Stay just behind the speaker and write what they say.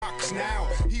beats now.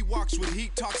 He walks with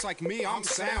heat, talks like me, I'm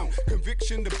sound.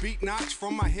 Conviction to beat notch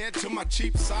from my head to my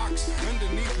cheap socks.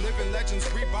 Underneath living legends,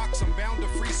 Reeboks. I'm bound to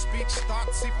free speech,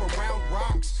 thoughts seep around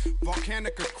rocks.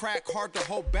 Volcanic or crack, hard to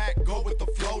hold back. Go with the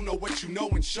flow, know what you know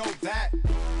and show that.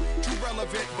 Too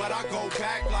relevant, but I go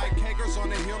back like Kegers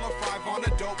on a hill or 5 on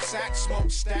a dope sack. Smoke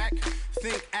stack,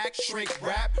 think, act, shrink,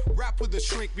 rap. Rap with a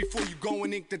shrink before you go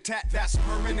and ink the tat. That's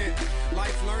permanent.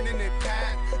 Life learning it,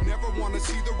 Pat. Never wanna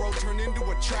see the road turn into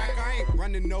a track. I ain't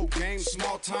running no games,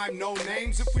 small time, no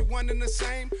names. If we one in the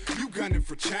same, you gunning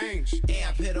for change.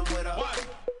 Amp hit him with a 1.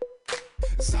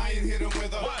 Zion hit him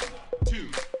with a 1, 2.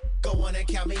 Go on and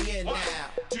count me in 1,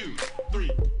 now. 2,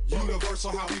 3.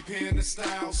 Universal how we paying the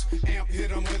styles. Amp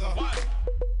hit him with a 1.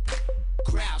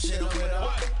 Crouch hit him with a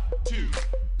 1, 2.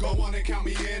 Go on and count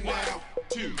me in now.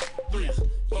 2, 3.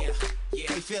 Yeah,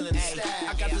 they feeling the style.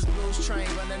 I got this blues train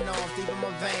running off deep in my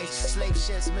veins. Slave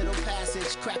ships, middle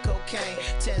passage, crack cocaine.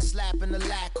 10 slap in the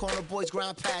lack, corner boys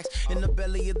grind packs. In the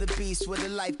belly of the beast where the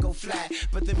life go flat.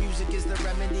 But the music is the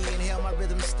remedy. Inhale my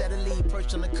rhythm steadily,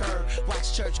 perched on the curb.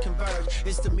 Watch church converge.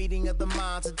 It's the meeting of the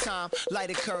minds of time. Light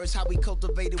occurs, how we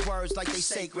cultivated words like they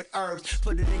sacred herbs.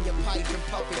 Put it in your pipe and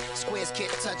puff it. Squares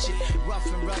can't touch it. Rough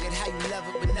and rugged, how you love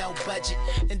it with no budget.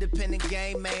 Independent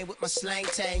game, man, with my slang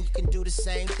tang. You can do the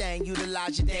same thing,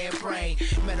 utilize your damn brain.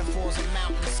 Metaphors and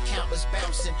mountains, countless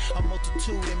bouncing. A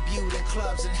multitude imbued in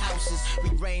clubs and houses. We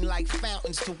rain like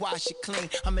fountains to wash it clean.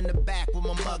 I'm in the back with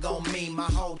my mug on me, my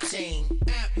whole team.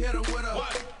 Amp hit him with a 1.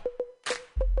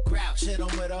 Crouch hit him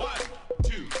with a 1,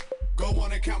 2. Go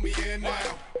on and count me in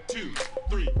now. 2,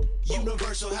 3.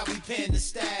 Universal how we pen the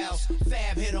styles.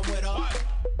 Fab hit him with a 1.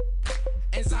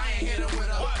 And Zion hit him with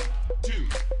a 1, 2.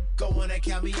 Go on and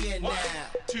count me in 1,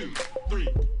 now. 2, 3.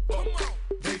 Come on.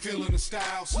 They feeling the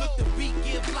styles. Look, the beat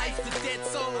give life to dead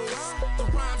souls. The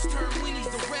rhymes turn weenies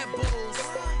to rebels.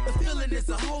 The feeling is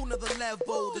a whole nother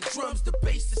level. The drums, the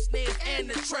bass, the snare, and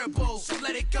the treble. So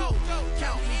let it go.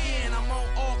 Count me in, I'm on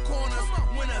all corners.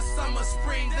 Winter, summer,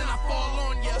 spring, then I fall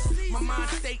on ya. My mind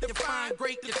state defined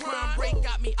great. The crime rate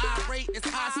got me irate. It's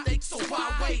high stakes, so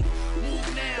why wait?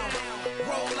 Move now,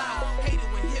 roll out. Hate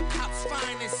it when hip hop's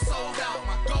fine and sold out.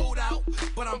 My gold out,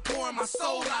 but I'm pouring my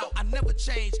soul out. I never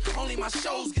change, only my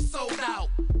shows get sold out.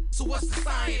 So what's the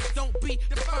science? Don't be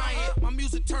defiant. My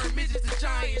music turn midgets to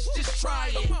giants. Just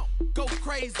try it. Go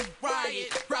crazy,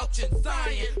 riot. Grouch and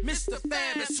Zion. Mr.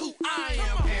 Fab is who I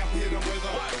am. Amp hit him with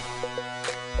a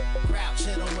 1. Crouch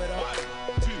hit him with a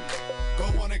 1, 2.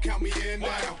 Go on and count me in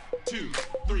now. 2,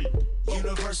 3.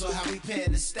 Universal how we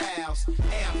pen the styles.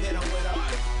 Amp hit him with a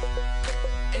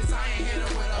 1. And Zion hit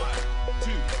him with a 1,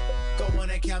 2. Go on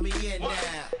and count me in 1,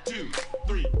 now. 2,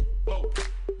 3, 4.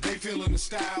 They feeling the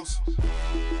styles.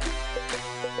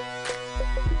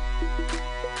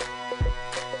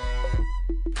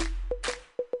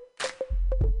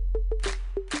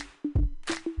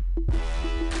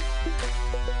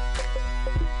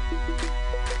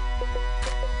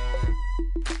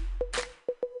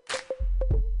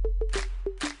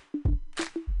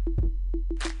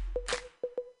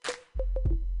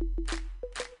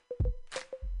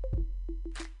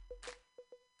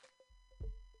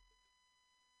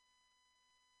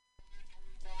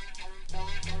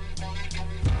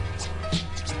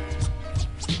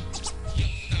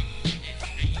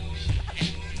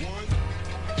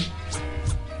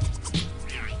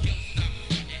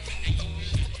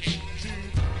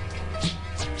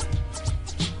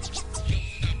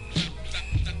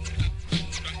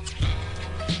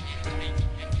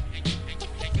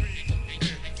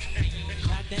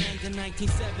 In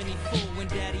 1974, when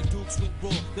Daddy Dukes went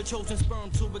raw, the chosen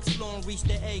sperm to explore and reach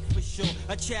the egg for sure.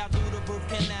 A child through the birth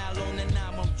canal on an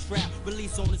album trap.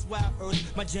 Released on this wild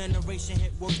earth, my generation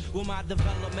hit work with my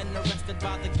development arrested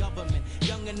by the government.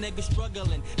 Younger niggas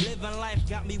struggling, living life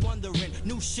got me wondering.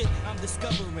 New shit I'm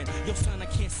discovering. Yo son, I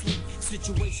can't sleep.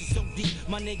 Situation so deep,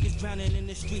 my niggas drowning in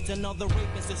the streets. Another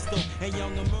rapist is still, and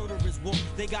younger murderers walk.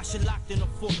 They got shit locked in a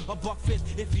fort.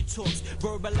 $1.50 if you talks.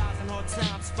 Verbalizing hard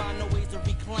times, find no ways to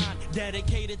recline.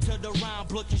 Dedicated to the rhyme,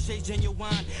 looking shades in your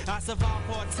wine. I survive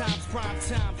hard times, prime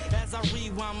time. As I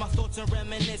rewind my thoughts and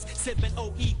reminisce, sipping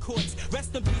OE courts.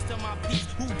 Rest in peace to my peeps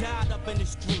who died up in the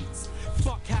streets.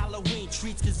 Fuck Halloween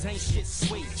treats, cause ain't shit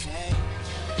sweet. Change.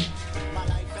 My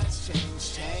life has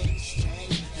changed,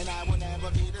 and I will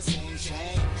never be the same.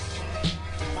 Change.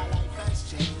 My life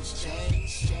has changed,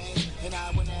 and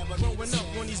I will never be Growing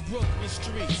up on these Brooklyn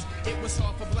streets, it was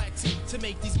hard for black teeth to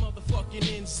make these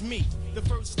motherfucking ends meet. The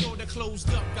first store that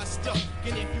closed up got stuck,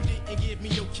 and if you didn't give me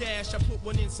your cash, I put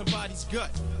one in somebody's gut.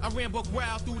 I ran buck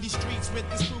wild through these streets with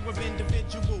this crew of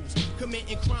individuals,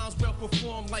 committing crimes well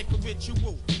performed like a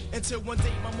ritual. Until one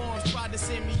day my mom tried to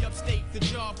send me upstate to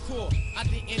Job Corps. I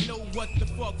didn't know what the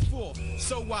fuck for,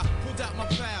 so I pulled out my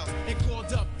pals and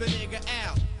called up the nigga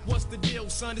Al. What's the deal,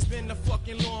 son? It's been a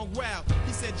fucking long while.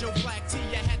 He said, Joe Black T,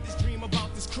 I had this dream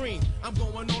about this cream. I'm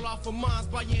going all out for mines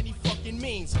by any fucking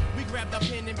means. We grabbed our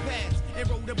pen and pads and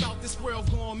wrote about this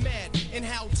world going mad and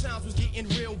how times was getting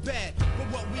real bad. But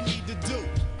what we need to do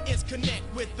is connect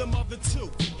with them other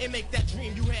two and make that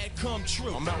dream you had come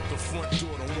true. I'm out the front door,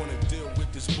 don't wanna deal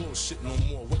with this bullshit no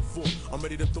more. What for? I'm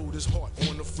ready to throw this heart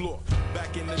on the floor.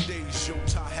 Back in the days, Joe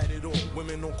Ty had it all.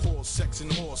 Women on call, sex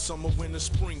and whore, summer, winter,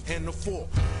 spring, and the fall.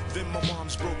 Then my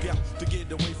moms broke out to get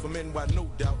away from NY, no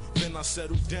doubt. Then I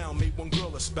settled down, made one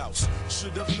girl a spouse.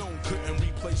 Should have known, couldn't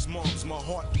replace moms. My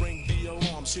heart rang the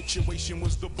alarm, situation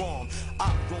was the bomb.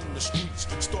 I roamed the streets,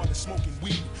 started smoking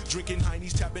weed, drinking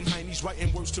heinies, tapping heinies,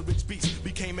 writing words to rich beats.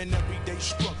 Became an everyday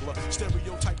struggler,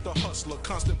 stereotyped the hustler,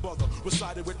 constant bother.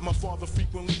 Resided with my father,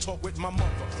 frequently talked with my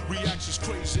mother. Reactions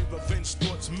crazy, revenge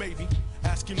thoughts maybe.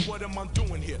 Asking what am I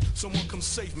doing here? Someone come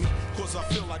save me, cause I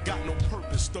feel I got no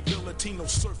purpose. Stability, no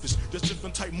surface, just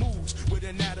different type moods with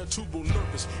an attitude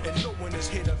nervous. And no one is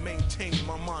here to maintain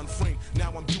my mind frame.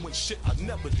 Now I'm doing shit I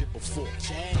never did before.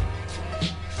 Change,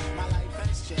 my life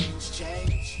has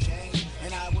changed,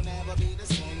 and I will never be the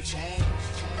same. Change,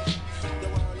 the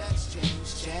world has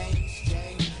changed,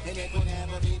 and it will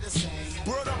never be the same.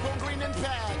 Brought up on green and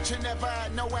patch, and never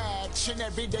had no action.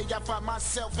 Every day I find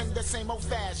myself in the same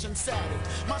old-fashioned saddle.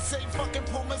 My same fucking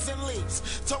Pumas and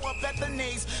Leafs, toe up at the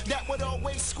knees, that would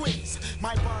always squeeze.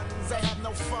 My buns, they have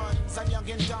no funds, I'm young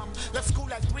and dumb. Left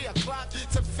school at 3 o'clock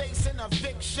to face an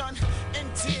eviction. In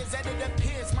tears, and it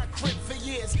appears my crib for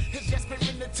years has just been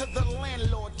rented to the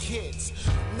landlord kids.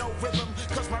 No rhythm,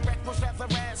 cause my rec was rather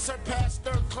ass, surpassed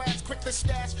third class, quick to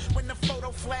stash when the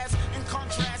photo flash. In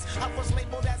contrast, I was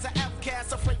labeled as an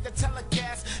outcast, afraid to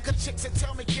telecast. Cause chicks that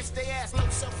tell me kiss their ass, low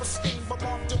self-esteem, but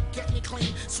mom don't get me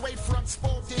clean. Sway front,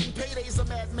 spoiled in, payday's a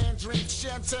madman dream.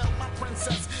 Chantel, my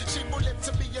princess, she will live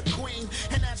to be a queen.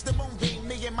 And as the moonbeam,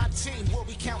 me and my team will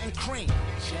be counting cream.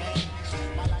 Change,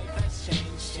 my life has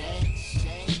changed,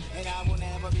 and I will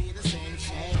never be the same.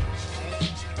 Change,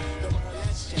 the world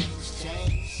has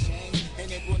changed,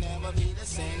 and it will never be the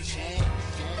same. Change,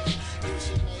 you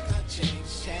should make a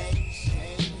change,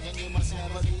 and you must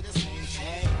never be the same.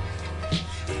 Change,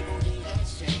 evil deed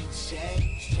has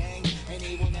changed, and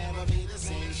it will never be the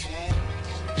same. Change,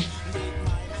 big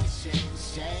mind has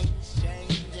changed,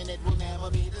 and it will never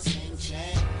be the same.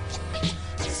 Change,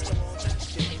 Mr. World has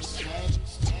changed,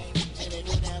 and it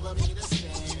will never be the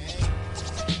same.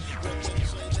 Brooklyn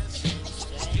Street has changed,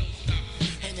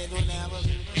 and it will never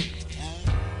be the same.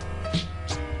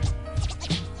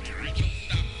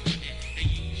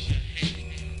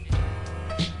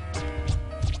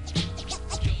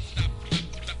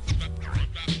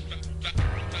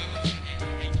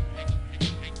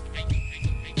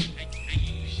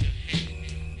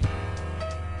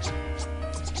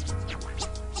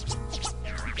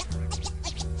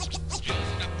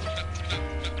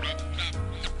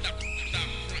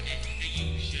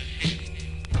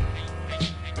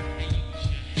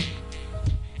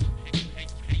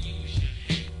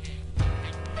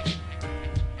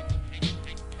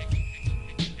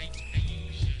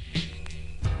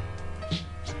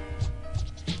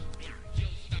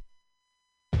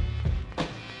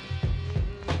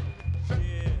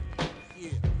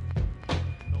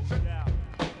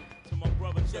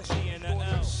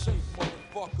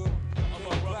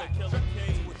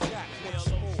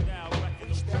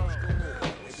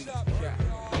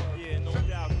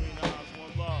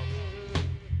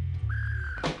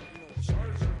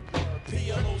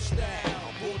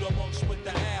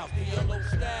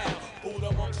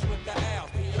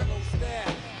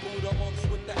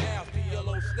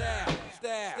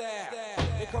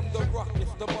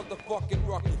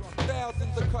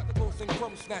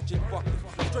 Snatching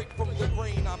fuckers, straight from the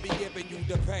brain, I be giving you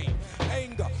the pain.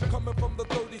 Anger, coming from the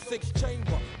 36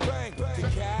 chamber. Bang, to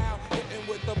cow, hitting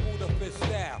with the Buddha fist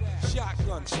style.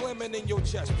 Shotgun, slamming in your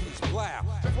chest piece, plow.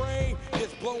 Frame,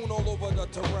 gets blown all over the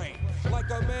terrain. Like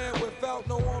a man without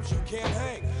no arms, you can't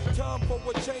hang. Time for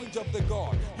a change of the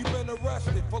guard. You've been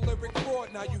arrested for lyric fraud,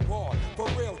 now you hard. For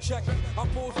real, check it. I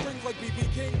pull strings like B.B.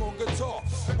 King on guitar.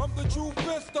 I'm the true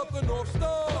fist of the North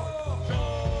Star.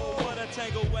 Oh, what a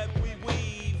tangle web we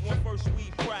weave. When first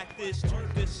we practice to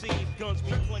deceive, guns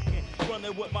we clinking, run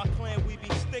running with my clan, we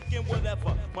be sticking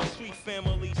whatever. My street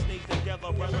family stays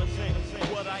together, represent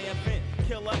what I invent.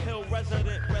 Killer Hill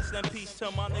resident, rest in peace to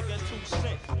my nigga 2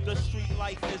 Cent. The street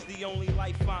life is the only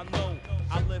life I know.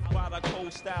 I live by the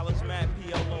cold style, it's mad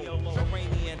PLO.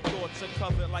 Iranian thoughts are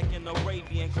covered like an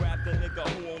Arabian. Grab the nigga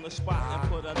who on the spot and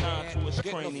put a 9 to his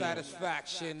Get cranium. no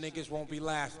satisfaction, niggas won't be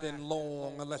lasting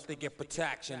long unless they get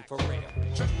protection, for real.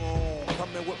 Strong,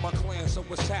 coming with my clan, so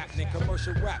what's happening?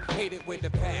 Commercial rap, hate it with the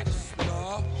passion.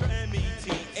 Nah.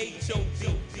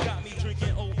 METHOD, got me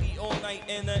drinking OE all night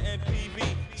in the MPV.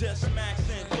 Just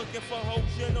maxing, looking for hoes,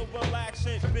 you know,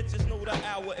 relaxing. Bitches know the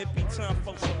hour, it be time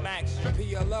for some action.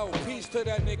 PLO, peace to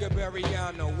that nigga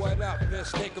Bariano. What up,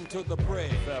 bitch? Take him to the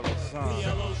bridge.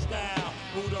 PLO style,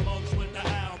 Buddha monks with the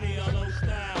owl. PLO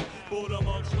style, Buddha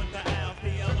monks with the owl.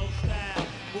 PLO style,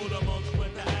 Buddha monks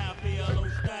with the owl. PLO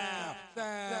style.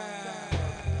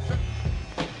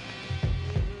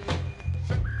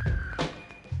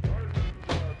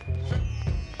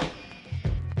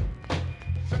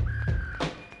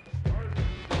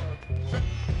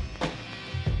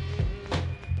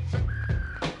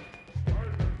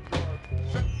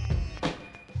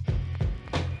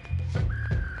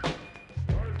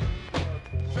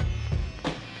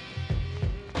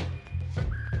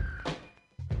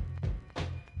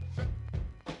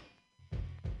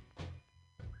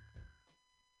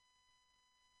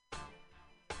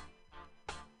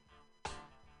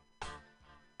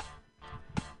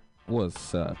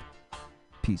 What's up?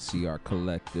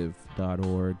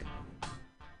 PCRcollective.org.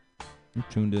 You're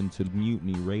tuned into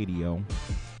Mutiny Radio.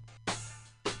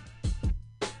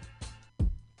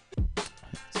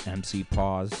 It's MC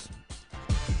Pause.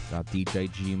 Got DJ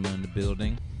Jima in the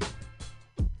building.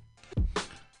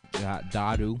 Got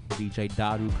Dadu, DJ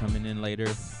Dadu coming in later.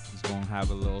 He's gonna have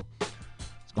he's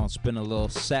gonna spin a little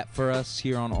set for us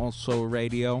here on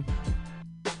OldSoulRadio.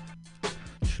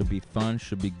 Should be fun,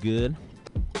 should be good.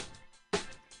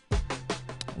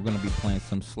 We're gonna be playing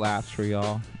some slaps for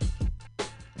y'all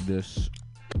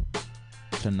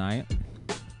tonight.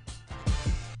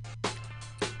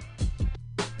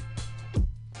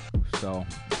 So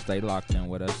stay locked in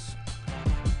with us.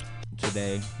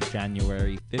 Today,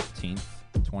 January 15th,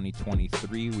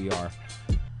 2023, we are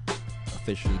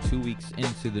officially 2 weeks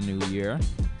into the new year.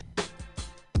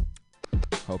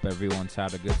 Hope everyone's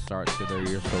had a good start to their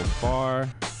year so far.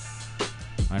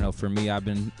 I know for me, I've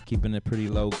been keeping it pretty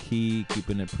low key,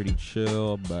 keeping it pretty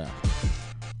chill, but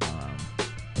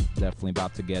definitely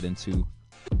about to get into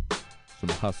some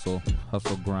hustle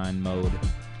grind mode.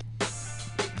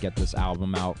 Get this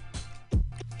album out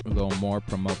a little more,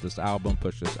 promote this album,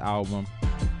 push this album.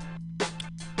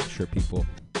 Make sure people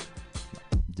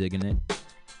digging it.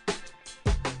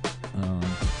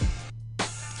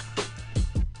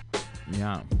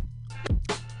 Yeah.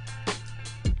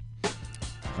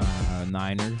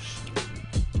 Niners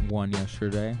won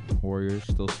yesterday. Warriors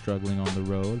still struggling on the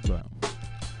road, but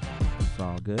it's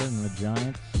all good. And the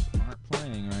Giants aren't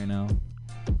playing right now.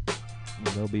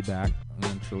 They'll be back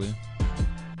eventually.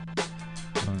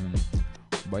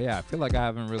 But yeah, I feel like I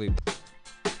haven't really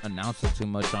announced it too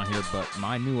much on here, but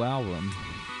my new album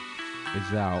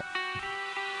is out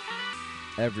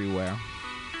everywhere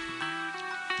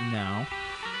now.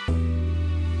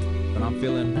 But I'm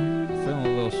feeling a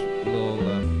little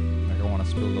I want to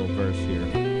spill a little verse here.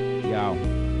 Yo,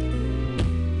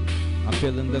 I'm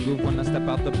feeling the groove when I step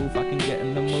out the booth. I can get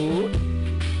in the mood.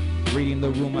 Reading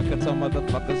the room, I can tell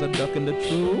motherfuckers are ducking the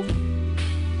truth.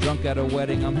 Drunk at a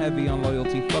wedding, I'm heavy on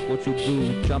loyalty. Fuck what you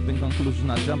do. Jumping conclusions,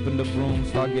 I jump in the broom.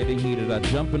 Start getting heated, I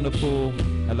jump in the pool.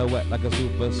 Hella wet like a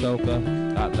super soaker.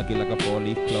 Got lucky like a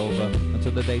 4-leaf clover.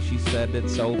 Until the day she said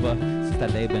it's over. Since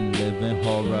that day been living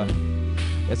horror.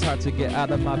 It's hard to get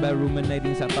out of my bed,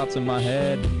 ruminating sad thoughts in my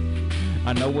head.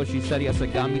 I know what she said, yes,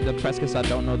 it got me depressed, cause I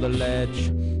don't know the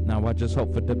ledge. Now I just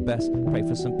hope for the best, pray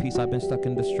for some peace, I've been stuck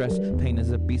in distress. Pain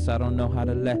is a beast, I don't know how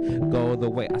to let go of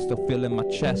the weight I still feel in my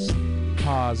chest.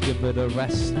 Pause, give it a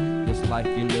rest, this life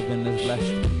you living is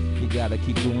blessed. You gotta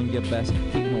keep doing your best,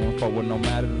 keep moving forward no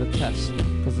matter the test.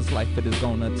 Cause this life it is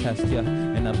gonna test ya,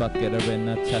 in a bucket or in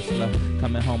a Tesla.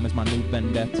 Coming home is my new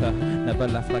vendetta, never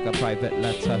left like a private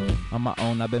letter. On my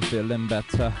own I've been feeling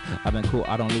better, I've been cool,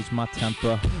 I don't lose my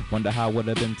temper. Wonder how would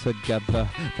have been together,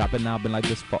 dropping out been like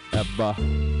this forever.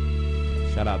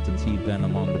 Shout out to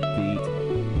T-Venom on the beat.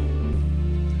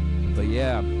 But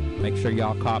yeah, make sure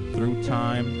y'all cop Through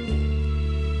Time.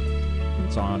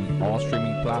 It's on all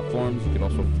streaming platforms. You can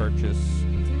also purchase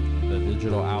the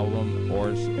digital album or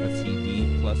a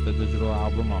CD plus the digital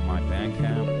album on my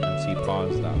Bandcamp,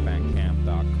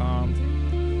 mcpause.bandcamp.com.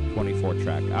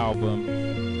 24-track album.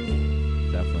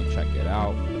 Definitely check it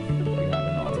out if you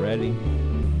haven't already. already.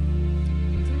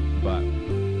 But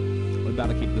we about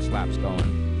to keep the slaps going.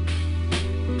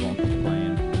 Gonna keep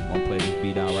playing. Gonna play this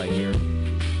beat out right here.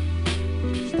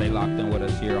 Stay locked in with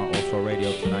us here on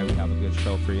OldSoulRadio tonight. We have a good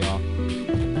show for y'all.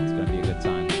 It's gonna be a good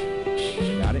time.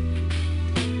 Got it?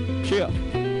 Chill.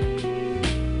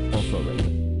 OldSoulRadio.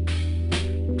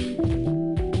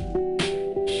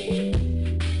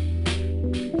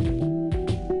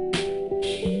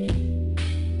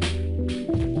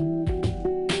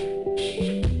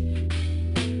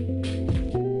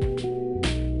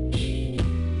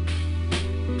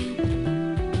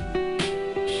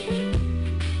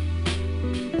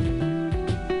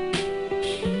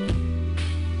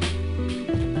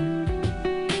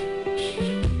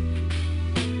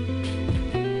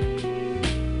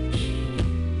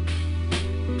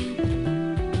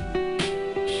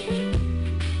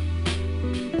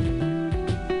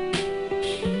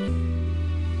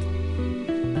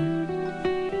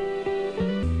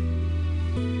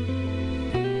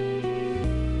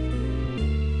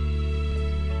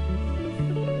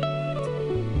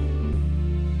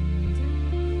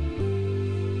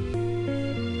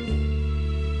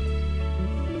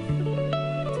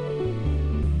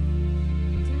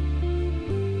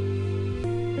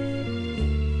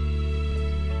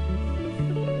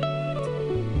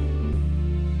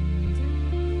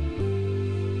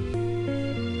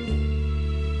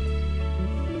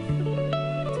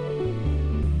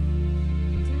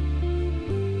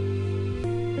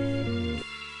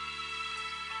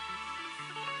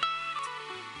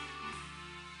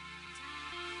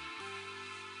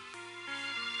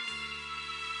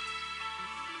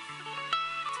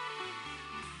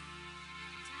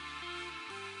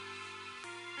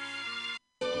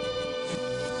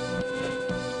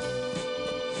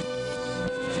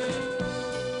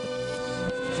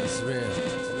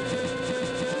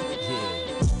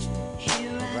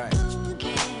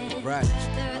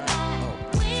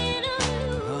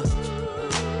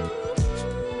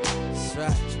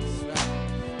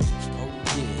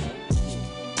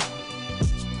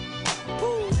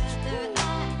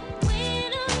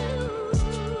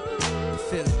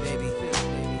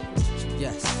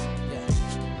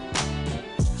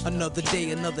 Another day,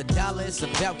 another dollar, it's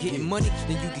about getting money.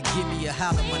 Then you can give me a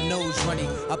holler, my nose running.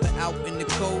 I've been out in the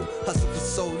cold, hustle for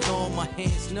so long, my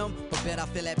hands numb. But bet I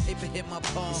feel that paper hit my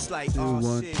palm. It's like,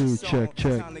 one, shit, two, so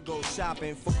check. time to go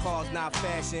shopping for cars, not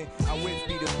fashion. I whips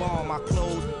be the bomb, my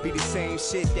clothes be the same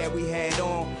shit that we had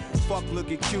on. Fuck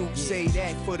looking cute, say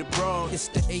that for the bros. It's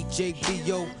the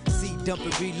AJBO, C dump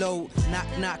and reload. Knock,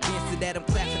 knock, answer that, I'm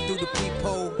clapping through the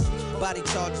peephole. Body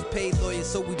charges, paid lawyers,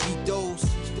 so we beat those.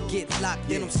 Get locked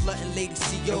in, I'm slutting lady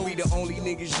COs. And we the only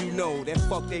niggas you know that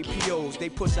fuck they POs. They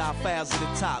push our files to the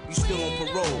top, you still on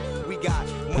parole. We got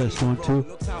money Test, one, to two. roll.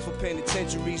 No time for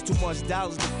penitentiaries, too much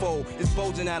dollars to fold. It's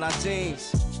bulging out our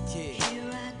jeans.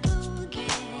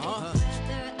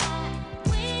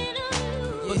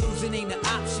 But losing ain't an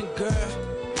option, girl.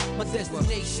 My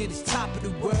destination is top of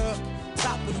the world,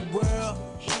 top of the world.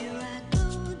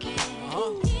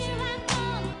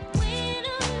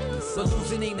 But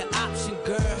losing ain't an option,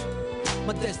 girl.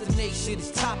 My destination is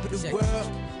top of the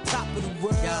world, top of the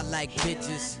world. Y'all like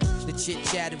bitches, the chit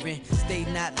chattering. Stay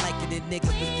not liking a nigga,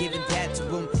 but giving that to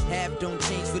them. Have don't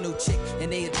change for no chick,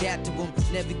 and they adapt to them.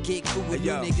 Never get cool with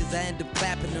new niggas, I end up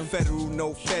clapping them. Federal,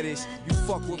 no fetish. You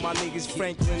fuck with my niggas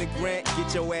Franklin and Grant.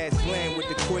 Get your ass bland with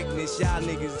the quickness. Y'all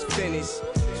niggas is finished.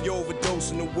 You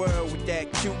overdosing the world with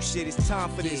that cute shit. It's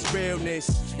time for this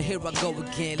realness. And here I go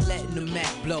again, letting the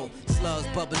Mac blow. Slugs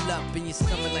bubble up in your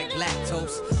stomach like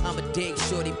lactose. I'm a dig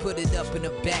shorty, put it up in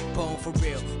the backbone for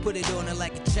real. Put it on it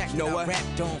like a check, know I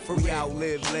rapped on for we real.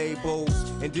 outlive labels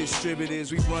and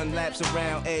distributors. We run laps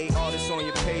around artists on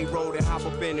your payroll and hop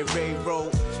up in the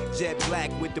railroad. Jet black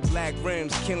with the black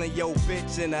rims, killing your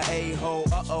bitch in a a-hole.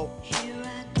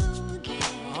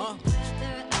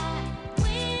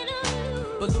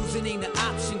 But losing ain't an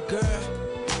option,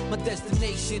 girl. My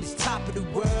destination is top of the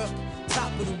world,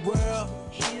 top of the world.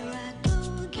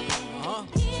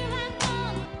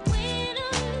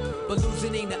 But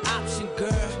losing ain't an option,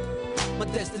 girl. My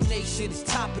destination is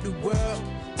top of the world,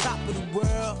 top of the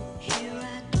world.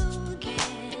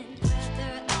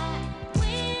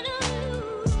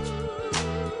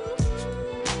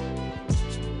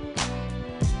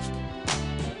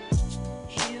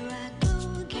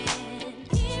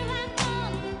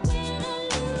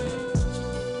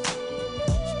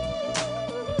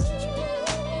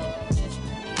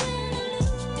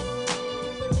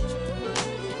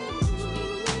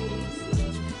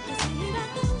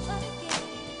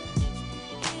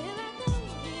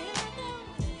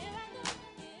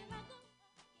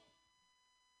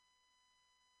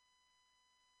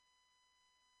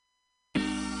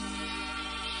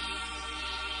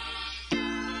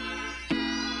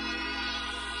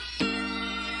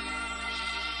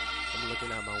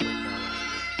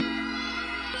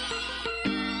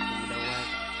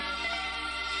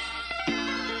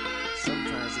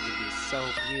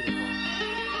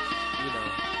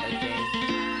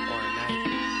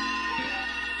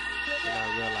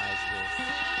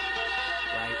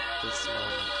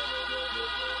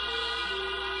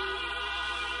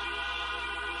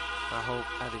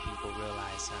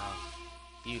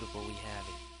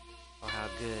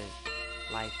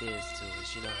 good life is to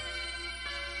us, you know.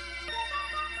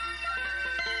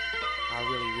 I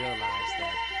really realized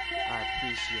that I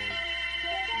appreciate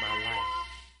my life.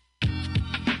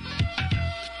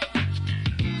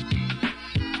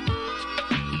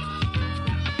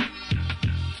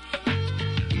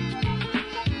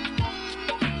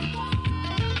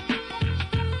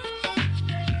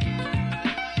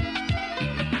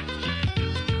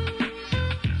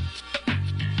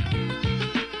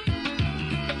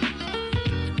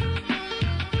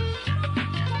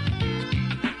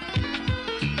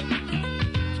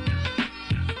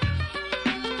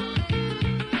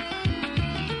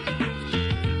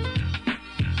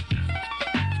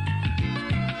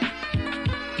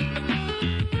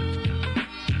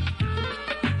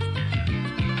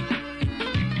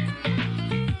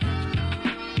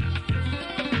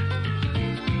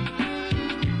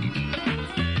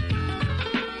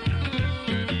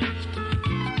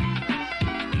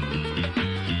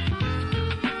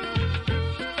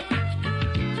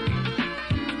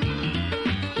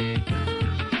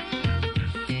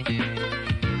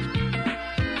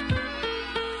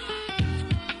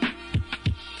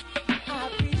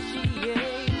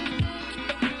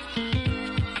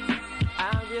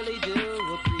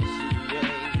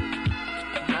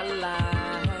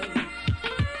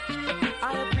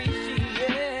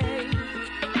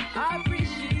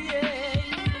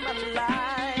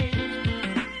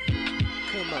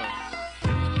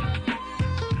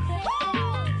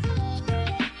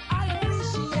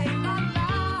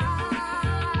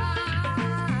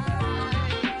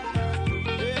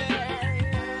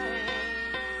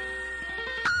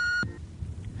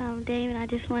 David, I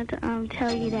just wanted to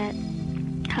tell you that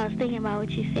I was thinking about what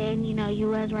you said, and, you know, you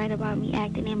was right about me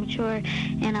acting immature,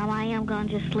 and I am going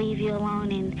to just leave you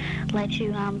alone and let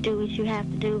you do what you have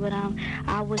to do, but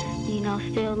I would, you know,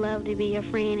 still love to be your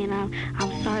friend, and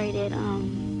I'm sorry that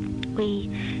we,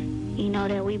 you know,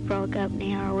 that we broke up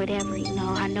now or whatever, you know.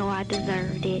 I know I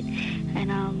deserved it,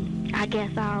 and I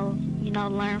guess I'll, you know,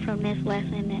 learn from this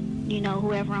lesson that, you know,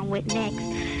 whoever I'm with next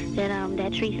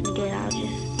that treats me good, I'll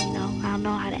just, you know, I'll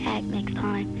know how to act next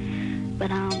time. But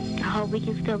I hope we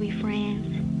can still be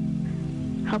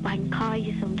friends. Hope I can call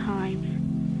you sometimes.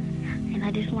 And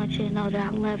I just want you to know that I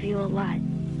love you a lot.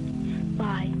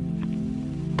 Bye.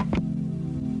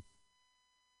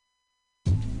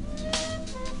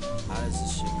 How does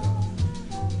this shit go?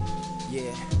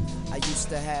 Yeah, I used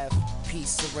to have peace,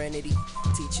 serenity,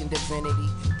 teaching divinity,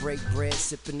 break bread,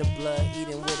 sipping the blood,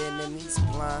 eating with enemies,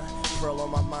 blind, pearl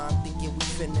on my mind, thinking we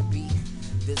finna be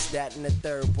this, that, and the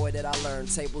third. Boy, that I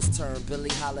learned. Tables turn. Billie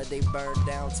Holiday burned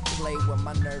down to play where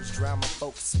my nerves drown my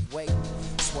focus away.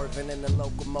 Swerving in the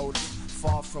locomotive,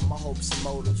 far from my hopes and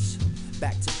motives.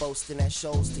 Back to boasting at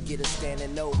shows to get a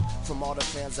standing note from all the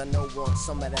fans I know want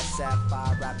some of that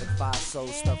sapphire, rapid fire soul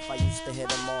stuff I used to hit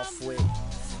them off with.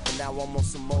 But now I'm on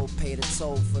some old pay the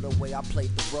toll for the way I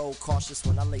played the role. Cautious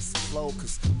when I lace the flow,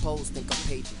 cause pros think I'm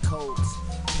paging codes.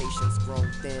 Patience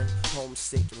grown thin,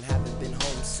 homesick and haven't been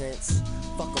home since.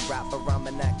 Fuck a rapper, I'm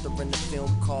an actor in the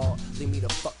film called Leave Me the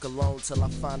fuck alone till I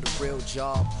find a real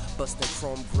job. Busting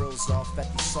chrome grills off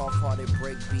at these soft-hearted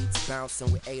break beats,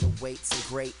 bouncing with 808s and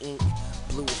gray ink.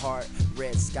 Blue heart,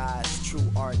 red skies, true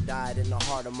art died in the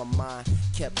heart of my mind.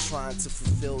 Kept trying to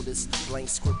fulfill this blank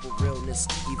script with realness,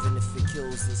 even if it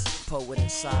kills this poet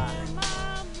inside.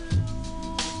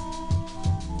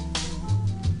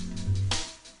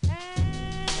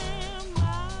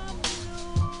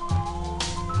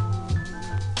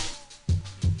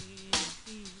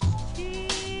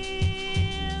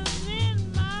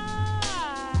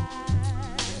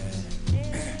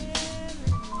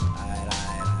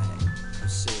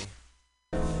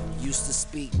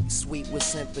 Sweet with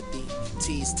sympathy,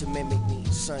 teased to mimic me.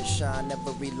 Sunshine,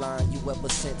 every line you ever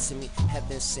sent to me.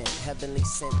 Heaven sent, heavenly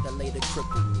sent that later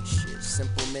crippled me. Shit,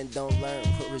 simple men don't learn,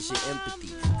 where is your empathy?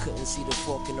 Couldn't see the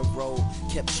fork in the road,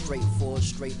 kept straight forward,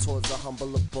 straight towards a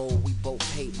humble abode. We both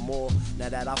hate more, now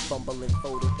that I fumble and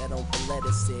folded. That open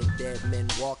letter said dead men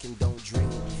walking don't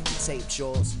dream. You taped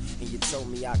yours, and you told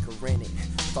me I could rent it.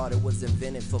 Thought it was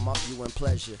invented for my view and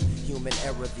pleasure. Human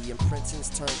error, the imprintings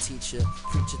turned teacher.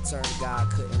 Preacher turned God,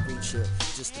 couldn't reach her.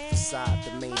 Just the facade,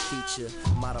 the main feature.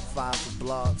 Modified for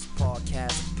blogs,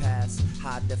 podcasts, past.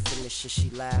 High definition, she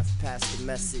laughed past the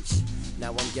message. Now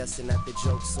I'm guessing that the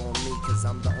joke's on me, cause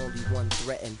I'm the only one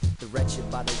threatened. The wretched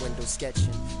by the window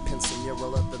sketching. Pencil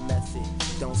mural of the method,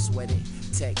 don't sweat it.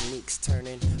 Techniques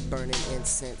turning, burning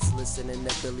incense. Listening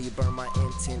to Billy burn my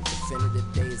intent.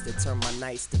 Definitive days that turn my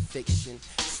nights to fiction.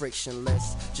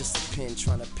 Frictionless, just a pen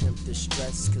trying to pimp the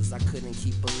stress. Cause I couldn't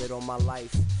keep a lid on my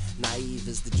life. Naive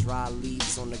as the dry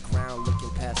leaves on the ground, looking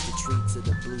past the to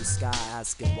the blue sky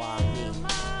asking why me.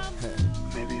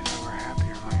 Maybe if I were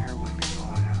happier, my hair wouldn't be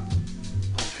falling out.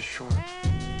 Life is short.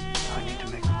 I need to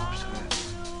make the most of it.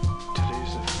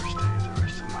 Today's the first day of the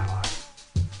rest of my life.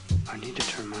 I need to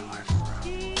turn my life around.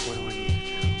 What do I need to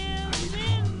do? I need to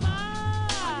fall in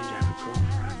love. I need to have a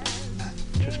girlfriend.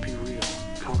 Just be real,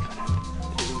 confident.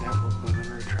 Isn't that what women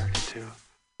are attracted to?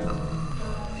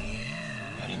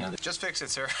 Just fix it,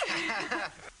 sir.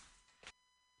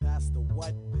 Pass the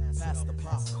what? Pass the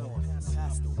popcorn.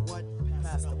 Pass the what?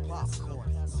 Pass the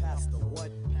popcorn. Pass the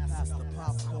what? Pass the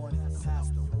popcorn. Pass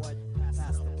the what?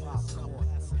 Pass the popcorn.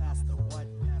 Pass the what?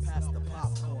 Pass the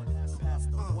popcorn. Pass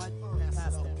the what?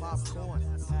 Pass the popcorn.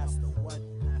 Pass the what?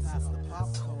 Pass the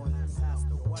popcorn. Pass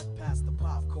the what? Pass the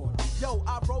popcorn. Yo,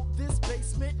 I wrote this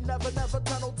basement, never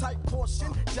tunnel type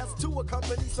portion, just to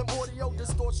accompany some audio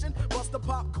distortion. Bust the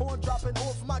popcorn, dropping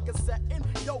off my cassette. And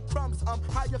yo, crumbs,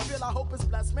 how you feel? I hope it's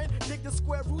blessed, man. Dig the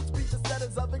square roots, beat the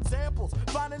settings of examples.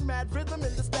 Finding mad rhythm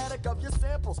in the static of your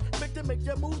samples. Quick to make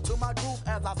you move to my groove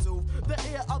as I soothe the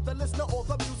ear of the listener or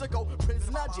the musical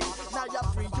prisoner G. Now you're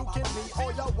free, you can be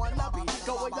all you wanna be.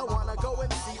 Go where you wanna go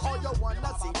and see all you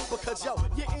wanna see. Because yo,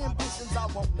 your ambitions I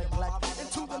won't neglect.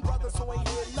 And to them brothers who ain't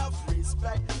here enough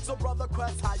respect. So brother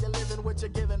Quest, how you living with your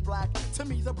giving black? To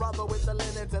me the brother with the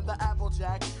linens and the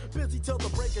applejack. Busy till the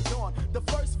break of dawn. The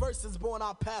first verse is born,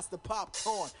 I pass the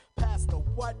popcorn. Pass the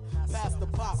what? Pass the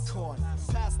popcorn.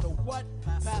 Pass the what?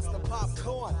 Pass the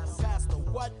popcorn. Pass the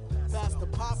what? Pass the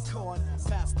popcorn.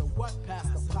 Pass the what? Pass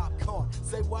the popcorn.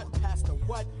 Say what? Pass the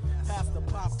what? Pass the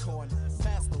popcorn.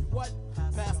 Pass the what?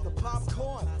 Pass the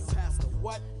popcorn. Pass the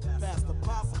what? Pass the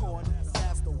popcorn.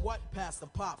 Pass the what? Pass the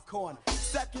popcorn.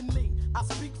 Secondly, I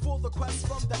speak for the quest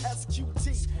from the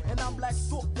SQT. And I'm Black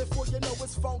Thought, therefore you know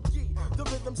it's funky. The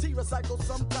rhythms he recycles,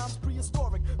 sometimes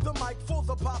prehistoric. The mic for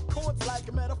the popcorn's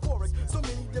like metaphoric. So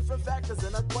many different factors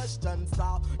in a question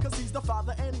style. Cause he's the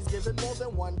father and he's given more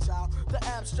than one child. The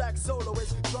abstract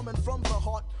soloist drumming from the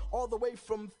heart. All the way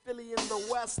from Philly in the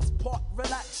west part.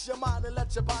 Relax your mind and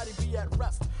let your body be at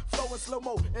rest. Flow in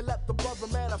slow-mo and let the brother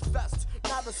manifest.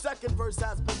 Now the second verse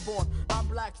has been born. I'm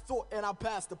Black Thought and I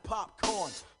pass the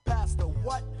popcorn. Pass the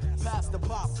what? Pass the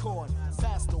popcorn.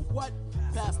 Pass the what?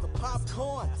 Pass the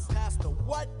popcorn. Pass the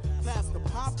what? Pass the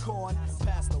popcorn.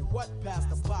 Pass the what? Pass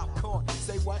the popcorn.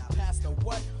 Say what? Pass the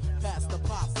what? Pass the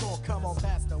popcorn. Come on,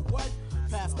 pass the what?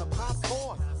 Pass the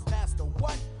popcorn. Pass the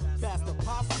what? Pass the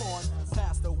popcorn.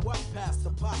 Pass the what? Pass the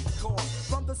popcorn.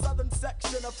 From the southern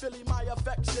section of Philly, my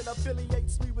affection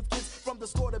affiliates me with kids from the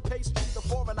store to pastry, the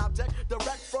foreign object,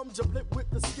 direct from Jablit with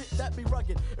the skit that be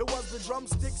rugged. It was the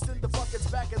drumsticks and the buckets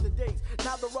back in the days.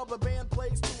 Now the rubber band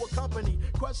plays to accompany.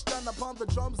 Question upon the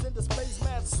drums and displays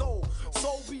mad soul.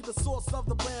 Soul be the source of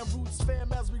the bland roots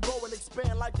fam as we grow and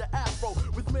expand like the afro.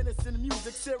 With minutes in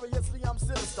music, seriously I'm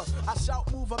sinister. I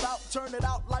shout, move about, turn it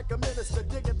out like a minister.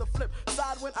 Digging the flip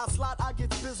side when I slide, I get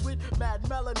biz with mad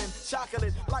melanin,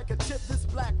 chocolate like a chip. This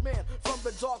black man from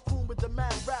the dark room with the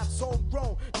mad raps,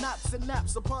 homegrown, knots and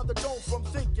naps upon the dome from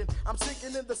thinking. I'm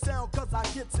sinking in the sound cause I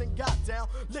gets and got down,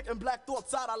 licking Black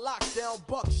Thoughts out of lockdown.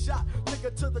 Buckshot,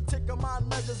 nigga to the ticker, mind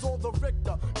measures on the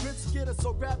Richter. Grit skitter,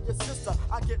 so grab your sister.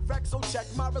 I get wrecked, so check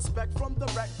my respect from the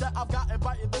wreck that I've gotten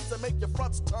biting this to make your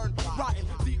fronts turn rotten.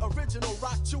 The original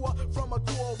rock chewer from a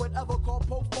duo, whatever called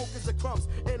Pope Focus the crumbs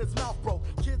in his mouth broke.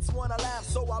 Kids wanna laugh,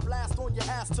 so I blast on your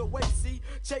ass to wait. See,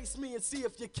 chase me and see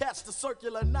if you catch the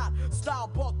circular knot. Style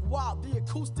buck wild, the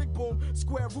acoustic boom.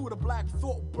 Square root of Black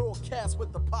Thought broadcast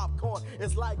with the popcorn.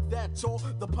 It's like that, y'all.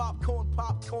 The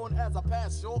popcorn as I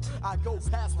pass, y'all. I go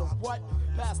past the what?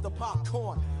 Past the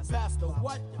popcorn. Past the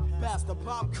what? Past the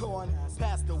popcorn.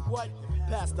 Past the what?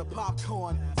 Past the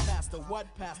popcorn. Past the what?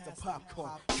 Past the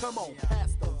popcorn. Come on,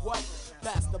 past the what?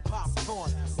 Past the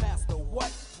popcorn. Past the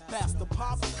what? Past the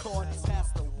popcorn.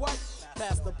 Past the what?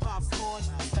 Past the popcorn.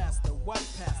 Past the what?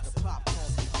 Past the popcorn.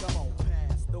 Come on,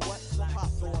 past the what? The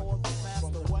popcorn.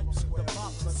 Past the what? The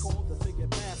popcorn. The big and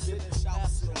massive.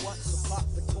 Past the what? The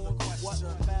popcorn. What?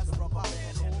 Past the popcorn.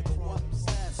 The what?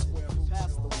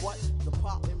 Past the what? The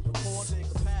pop in the corn.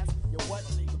 The past. Your what?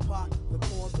 The pop. The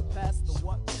corn. The past. The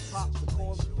what? The pop. The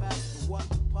corn. The past. The what?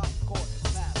 The popcorn.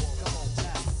 Past. Come on,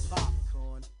 past the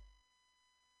popcorn.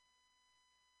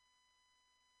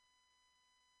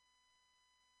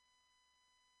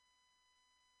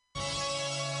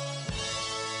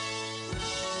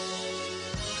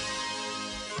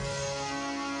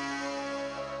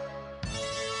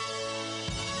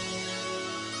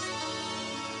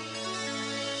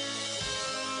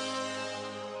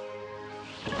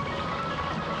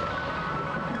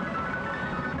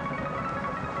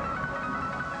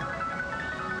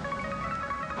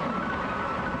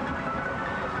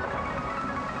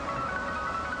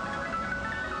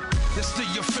 This the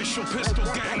official pistol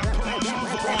gang, I put my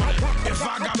mother on it. If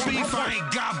I got beef, I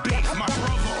ain't got beef, my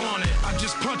brother on it. I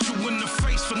just punch you in the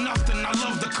face for nothing, I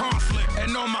love the conflict.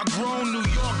 And all my grown New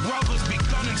York brothers be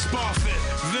gunning Sparfit.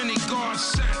 Vinny God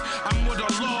sent, I'm with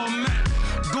a lawman.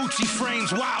 Gucci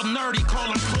frames, wild nerdy, call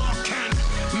him Clark Kent.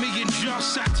 Me and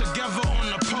Just sat together on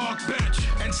the park bench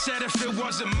and said if it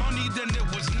wasn't money, then it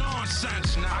was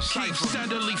nonsense. Now I keep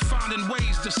steadily finding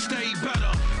ways to stay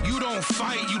better. You don't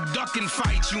fight, you ducking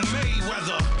fights, you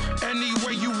Mayweather. Any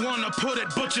way you wanna put it,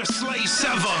 Butcher, Slay,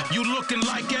 Sever. You looking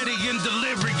like Eddie in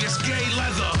Delirious, gay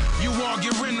leather. You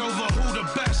arguing over who the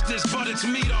best is, but it's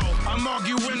me though. I'm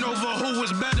arguing over who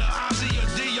is better, Ozzy or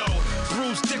Dio.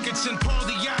 Bruce Dickinson, Paul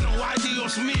Diano,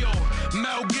 Ideos Mio.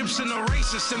 Mel Gibson, a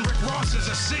racist, and Rick Ross is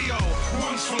a CEO.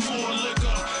 One's for more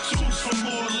liquor, two's for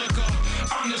more liquor.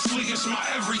 Honestly, it's my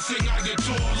everything, I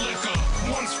adore liquor.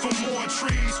 One's for more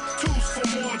trees, two's for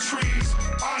more trees.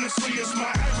 Honestly, it's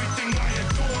my everything, I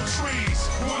adore trees.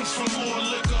 One's for more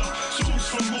liquor, two's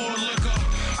for more liquor.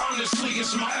 Honestly,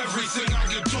 it's my everything, I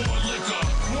adore liquor.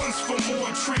 One's for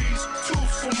more trees,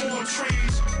 two's for more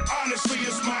trees. Honestly,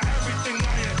 it's my everything,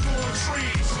 I adore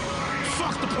trees.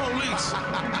 Fuck the police.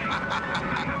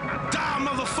 Die,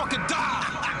 motherfucker, die.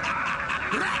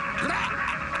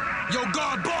 Yo,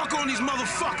 God, bark on these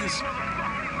motherfuckers.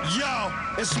 Yo,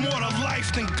 it's more to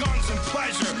life than guns and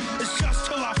pleasure. It's just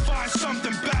till I find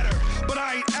something better. But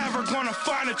I ain't ever gonna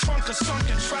find a trunk of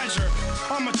sunken treasure.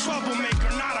 I'm a troublemaker,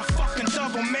 not a fucking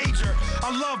double major.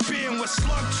 I love being with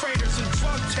slug traders and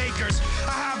drug takers.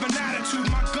 I have an attitude,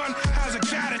 my gun has a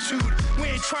gratitude. We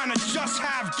ain't trying to just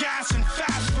have gas and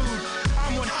fast food.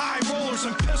 I'm with high rollers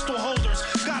and pistol holders.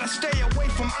 Gotta stay away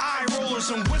from eye rollers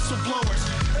and whistleblowers.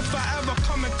 If I ever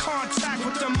come in contact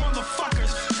with them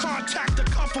motherfuckers, contact a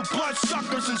couple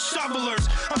bloodsuckers and shovelers.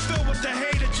 I'm filled with the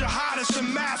hated jihadists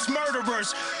and mass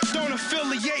murderers. Don't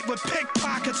affiliate with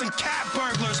pickpockets and cat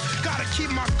burglars. Gotta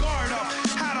keep my guard up,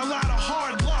 had a lot of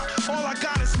hard luck. All I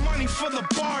got is money for the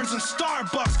bars and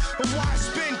Starbucks. But why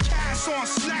spend cash on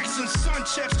snacks and sun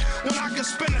chips when I can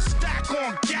spend a stack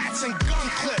on gats and gun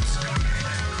clips?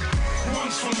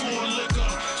 One's for more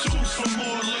liquor, two's for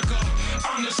more liquor.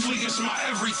 Honestly, it's my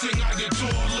everything, I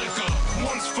adore liquor.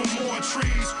 One's for more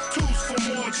trees, two's for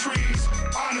more trees.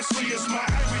 Honestly, it's my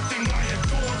everything, I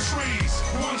adore trees.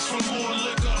 One's for more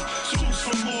liquor, two's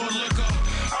for more liquor.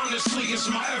 Honestly, it's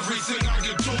my everything, I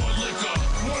adore liquor.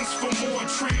 One's for more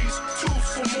trees, two's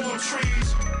for more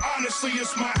trees. Honestly,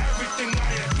 it's my everything,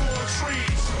 I adore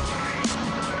trees.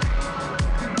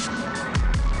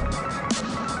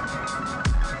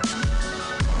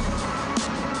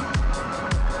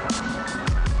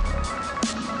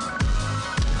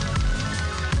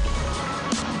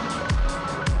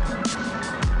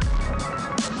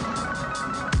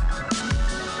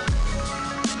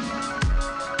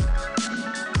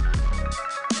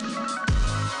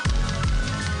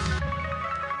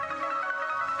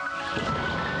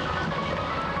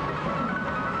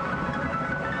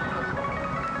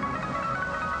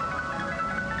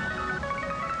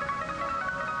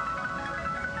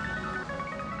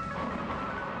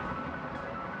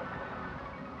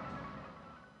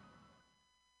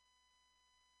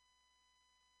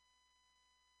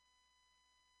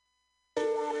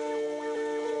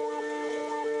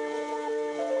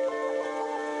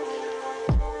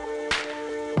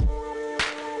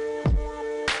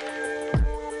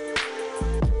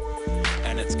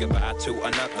 Goodbye to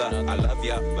another. I love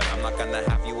ya, but I'm not gonna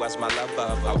have you as my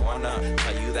lover. I wanna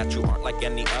tell you that you aren't like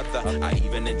any other. I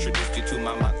even introduced you to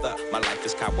my mother. My life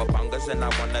is cowabungas and I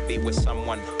wanna be with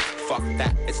someone. Fuck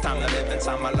that, it's time to live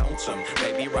inside my lonesome.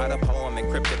 Baby, write a poem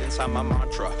encrypted inside my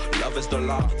mantra. Love is the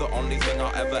law, the only thing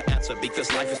I'll ever answer.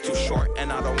 Because life is too short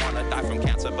and I don't wanna die from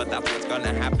cancer. But that's what's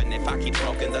gonna happen if I keep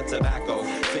smoking the tobacco.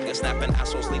 Finger snapping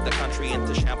assholes lead the country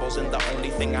into shambles. And the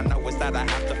only thing I know is that I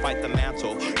have to fight the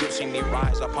mantle. You'll see me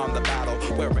rise upon the battle,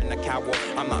 wearing a cowl.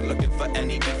 I'm not looking for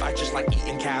any beef, I just like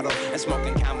eating cattle. And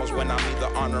smoking camels when I leave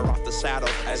the honor off the saddle.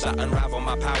 As I unravel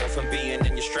my power from being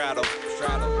in your straddle.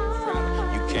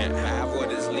 You can't have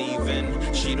what is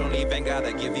leaving. She don't even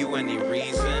gotta give you any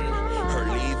reason. Her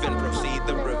leaving, proceed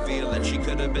the revealing. She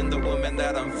could have been the woman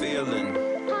that I'm feeling.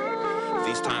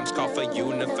 These times call for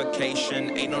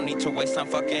unification. Ain't no need to waste time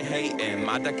fucking hating.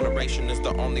 My declaration is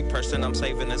the only person I'm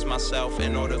saving is myself.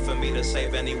 In order for me to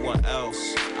save anyone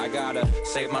else, I gotta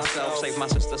save myself, save my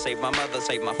sister, save my mother,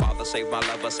 save my father, save my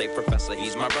lover, save Professor,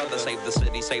 he's my brother, save the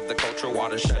city, save the culture,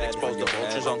 watershed, expose the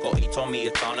vultures. Uncle E told me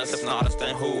it's honest, if not us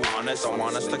then who honest? I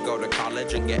want us to go to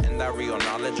college and getting that real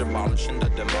knowledge, abolishing the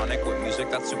demonic with music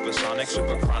that's supersonic,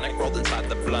 super chronic, rolled inside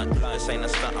the blunt. This ain't a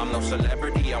stunt, I'm no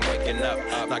celebrity, I'm waking up,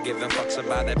 not giving fucks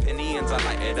about opinions, I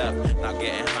light it up. Now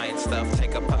getting high and stuff,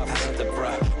 take a puff, pass it the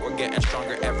bruh. We're getting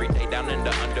stronger every day down in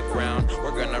the underground.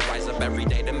 We're gonna rise up every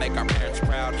day to make our parents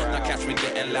proud. Now catch me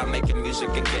getting loud, making music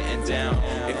and getting down.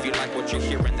 If you like what you're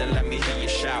hearing, then let me hear you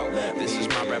shout. This is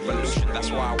my revolution,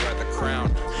 that's why I wear the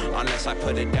crown. Unless I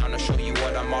put it down to show you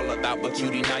what I'm all about. But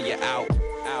cutie, now you're out.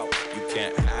 You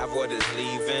can't have what is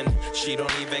leaving. She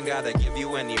don't even gotta give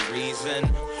you any reason.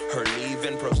 Her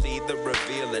leaving, proceed the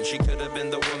revealing. She could have been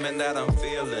the woman that I'm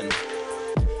feeling.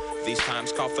 These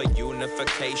times call for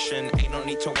unification. Ain't no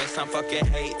need to waste time fucking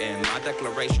hating. My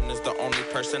declaration is the only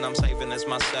person I'm saving is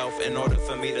myself. In order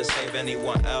for me to save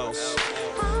anyone else.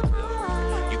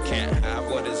 You can't have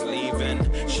what is leaving.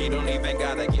 She don't even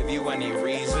gotta give you any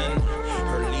reason.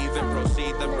 Her leaving,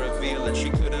 proceed the revealing. She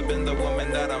could have been the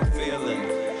woman that I'm feeling.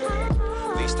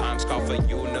 These times call for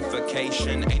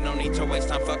unification. Ain't no need to waste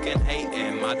time fucking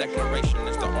hating. My declaration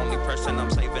is the only person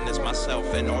I'm saving is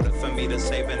myself. In order for me to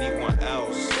save anyone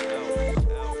else.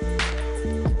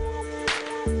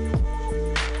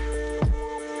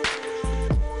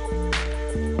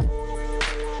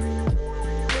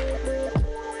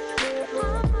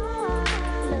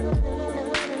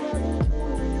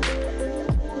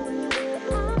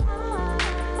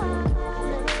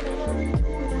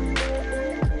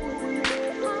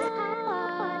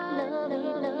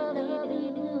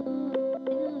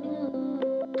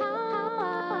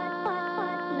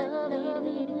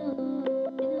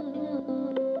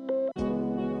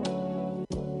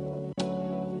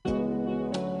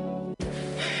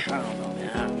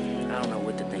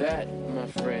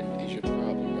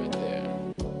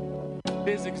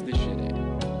 Physics this shit ain't.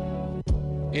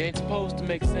 It ain't supposed to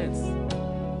make sense.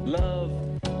 Love,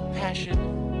 passion,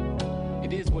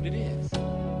 it is what it is.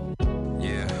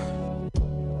 Yeah.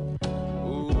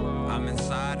 Ooh, I'm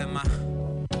inside of my.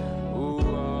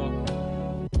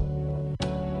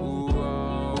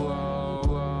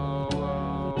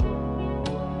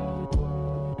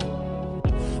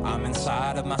 I'm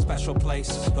inside of my special place,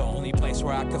 the only place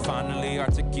where I could finally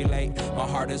articulate. My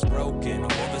heart is broken,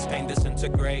 will this pain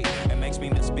disintegrate? It makes me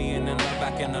miss being in love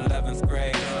back in 11th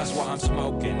grade. That's why I'm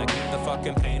smoking, to keep the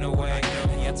fucking pain away.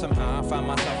 And yet somehow I find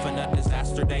myself in a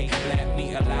disaster day. Let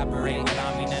me elaborate what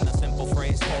I mean in a simple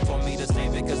phrase. Call for me to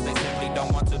save it, cause they simply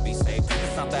don't want to be saved.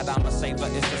 It's not that I'm a saver,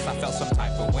 it's just I felt some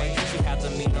type of way. She had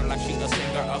demeanor like she a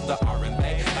singer of the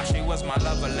R&B. Thought she was my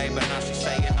lover, but now she's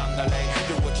saying I'm the lay.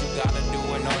 Do what you gotta do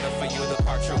in order for you to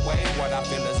part your way. What I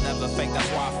feel is never fake, that's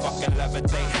why I fucking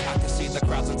levitate. I can see the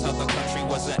crowds and tell the country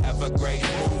wasn't ever great.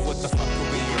 Move with the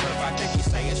fuckery, you're if I think you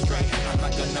say it straight. I'm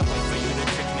not gonna wait for you to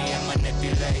trick me and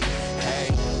manipulate. Hey,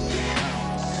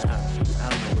 I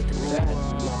don't know what to do. That,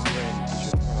 my friend, is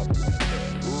your problem.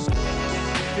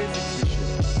 Physics this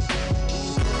shit.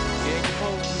 It ain't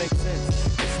supposed to make sense.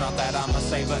 It's not that I'm a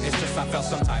saver, it's just I felt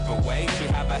some type of way. She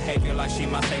had behavior like she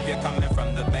my savior coming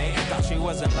from the bay. Thought she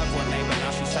was in love one day, but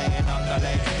now she's saying I'm the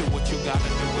lay. Do what you gotta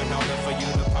do in order for you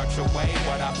to part your way.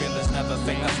 What I feel is never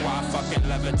fake, that's why I fucking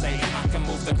levitate. I can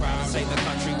move the crowd and say the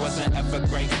country wasn't ever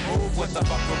great. Move with the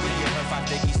fuckery, or if I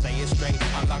think you say it straight.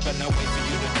 I'm not gonna wait for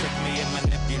you to trick me and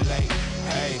manipulate.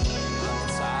 Hey, I'm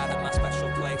inside of my special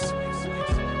place.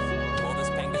 All this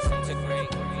pain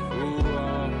disintegrate.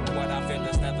 What I feel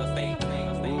is never fake.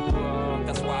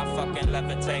 That's why I fucking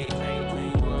levitate.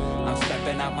 I'm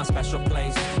stepping out my special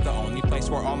place, the only place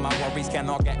where all my worries can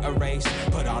all get erased.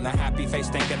 Put on a happy face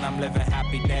thinking I'm living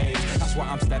happy days. That's why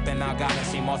I'm stepping out, gotta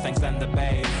see more things than the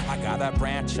bay. I gotta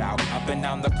branch out, up and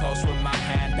down the coast with my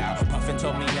hand out. Puffin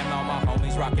told me and all my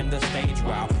homies rocking the stage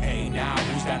route. Hey now,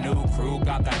 who's that new crew?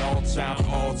 Got that old sound,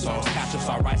 old souls. Catch us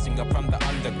all rising up from the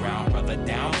underground. Brother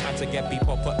down, time to get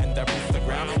people putting their roof to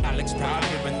ground. Alex proud,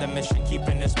 hearing the mission,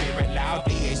 keeping the spirit loud.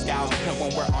 DA scouts, and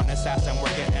when we're on his ass and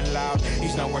we're getting loud,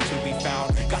 he's nowhere to be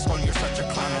found. Gospel, you're such a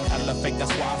clown and hella fake,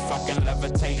 that's why I fucking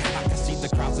levitate. I can see the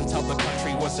crowds and tell the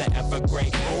country wasn't ever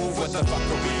great. Move with the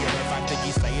fuckery, or if I think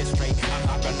you say it straight. I'm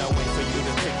not gonna wait for you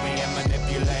to trick me and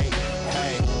manipulate.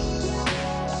 Hey.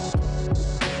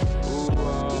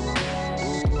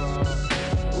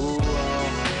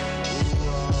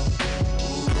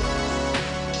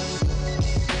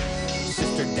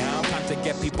 Down, time to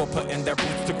get people putting their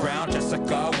boots to ground.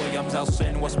 Jessica Williams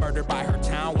Elson was murdered by her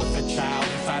town with a child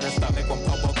inside her stomach when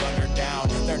Popo gunned her down.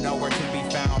 They're nowhere to be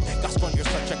found. Gospel, you're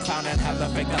such a clown and hella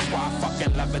fake, that's why I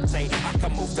fucking levitate. I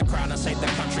can move the crowd and say the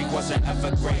country wasn't ever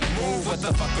great. Move with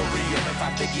the fuckery, or if I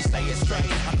think you say it straight.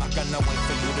 I'm not gonna wait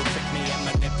for you to trick me and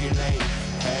manipulate.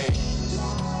 Hey.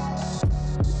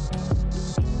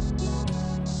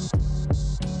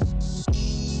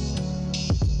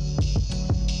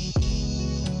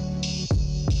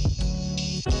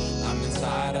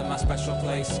 Of my special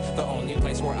place, the only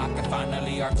place where I can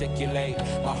finally articulate.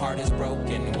 My heart is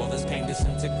broken, will this pain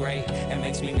disintegrate? It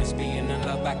makes me miss being in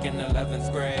love back in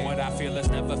 11th grade. What I feel is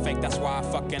never fake, that's why I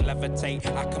fucking levitate.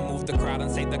 I can move the crowd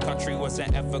and say the country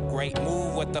wasn't ever great.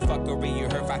 Move what the fuckery you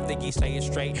heard, I think he say it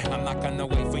straight. I'm not gonna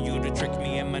wait for you to trick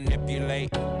me and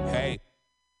manipulate. Hey.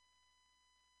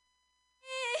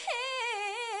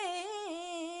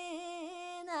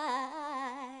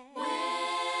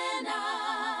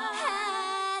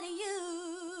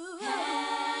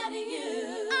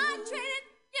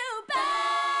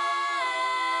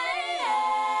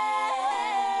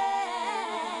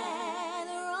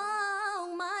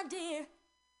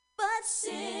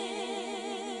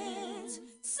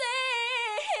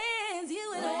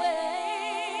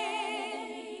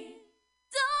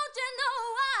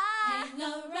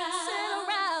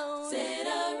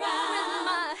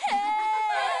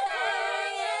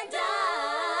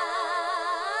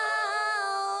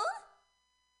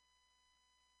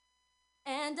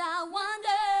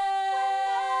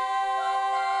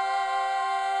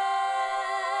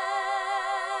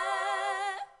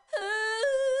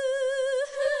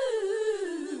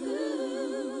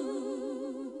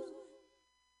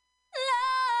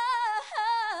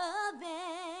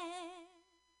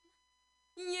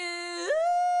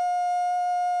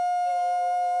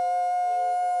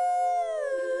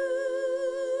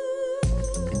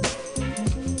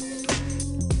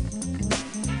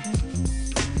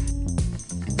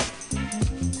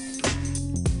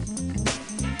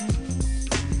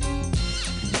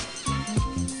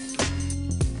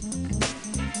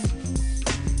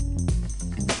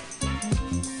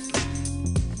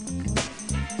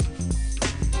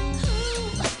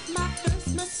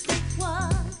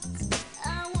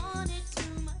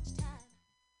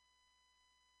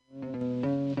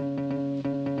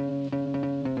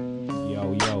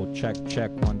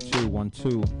 Check 1 2 1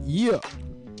 2. Yeah.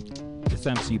 It's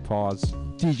MC Pause.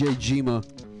 DJ Jima.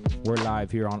 We're live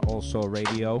here on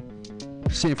OldSoulRadio.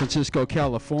 San Francisco,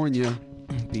 California.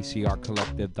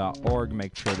 PCRcollective.org.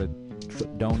 Make sure to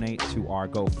donate to our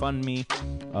GoFundMe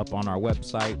up on our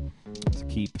website to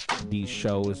keep these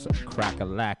shows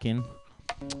crack-a-lacking.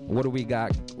 What do we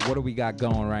got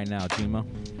going right now, Jima?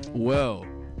 Well,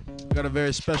 got a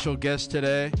very special guest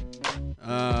today.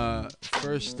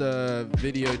 First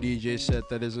video DJ set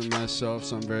that isn't myself,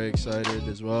 so I'm very excited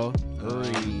as well.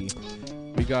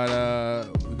 We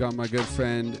got my good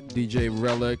friend DJ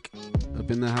Relic up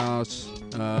in the house.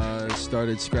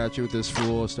 Started scratching with this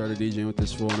fool, started DJing with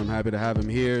this fool, and I'm happy to have him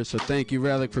here. So thank you,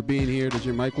 Relic, for being here. Does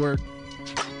your mic work?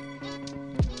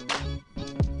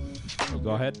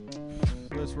 Go ahead.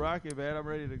 Let's rock it, man. I'm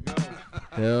ready to go.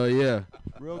 Hell yeah.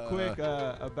 Real quick,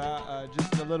 about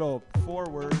just a little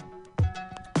forward.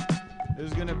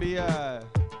 There's going to be a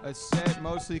set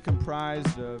mostly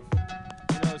comprised of,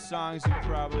 songs you've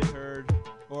probably heard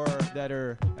or that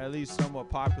are at least somewhat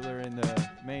popular in the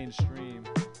mainstream.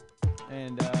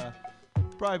 And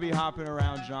probably be hopping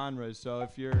around genres. So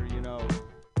if you're,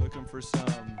 looking for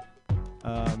some,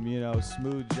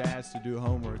 smooth jazz to do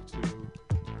homework to,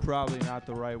 probably not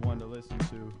the right one to listen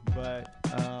to. But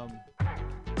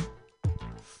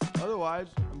otherwise,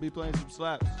 I'm going to be playing some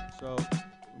slaps. So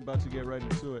I'm about to get right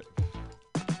into it.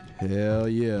 Hell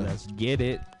yeah. Let's get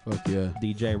it. Fuck yeah.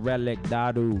 DJ Relic,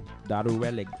 Dadu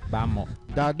Relic, vamos.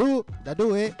 Dadu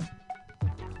it.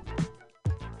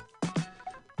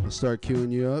 I'll start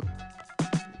queuing you up.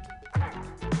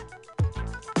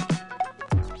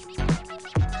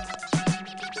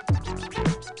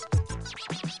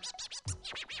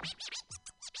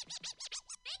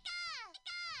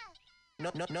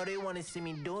 No, they wanna see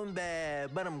me doing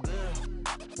bad, but I'm good.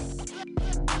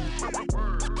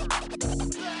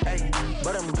 Hey,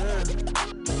 but I'm good.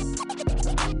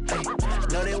 Hey,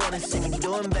 no, they wanna see me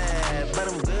doing bad, but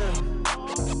I'm good.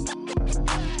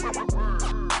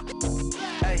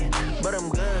 Hey, but I'm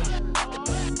good.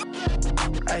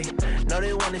 Hey, no,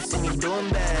 they wanna see me doing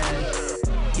bad.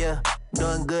 Yeah,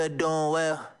 doing good, doing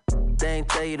well. They ain't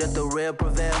tell you that the real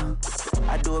prevail.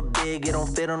 I do it big, it don't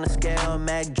fit on the scale.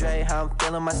 Mac Dre, how I'm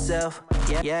feeling myself.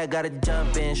 Yeah, I gotta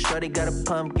jump in. Shorty got a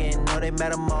pumpkin. Know they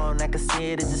mad I'm on. I can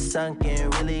see it, it's just sunken.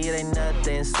 Really, it ain't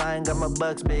nothing. Slime got my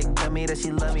bucks big. Tell me that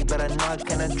she love me, but I know I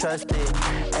cannot trust it.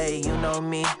 Hey, you know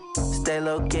me, stay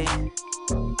low key.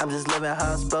 I'm just living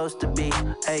how I'm supposed to be.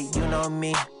 Hey, you know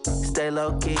me, stay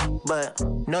low key. But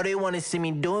no, they wanna see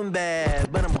me doing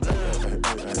bad, but I'm good.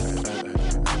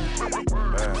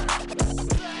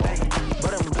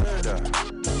 But I'm good.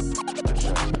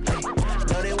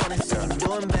 No, they wanna see me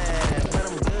doing bad, but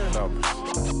I'm good.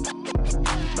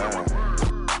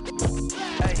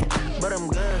 Hey, but I'm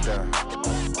good.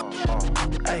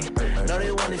 Hey, no,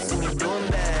 they wanna see me doing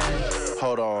bad.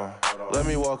 Hold on, let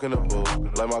me walk in the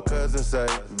booth. Like my cousin say,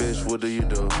 bitch, what do you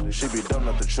do? She be dumb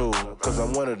not to chew, cause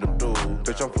I'm one of them dudes.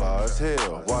 Bitch, I'm fly as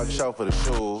hell, watch out for the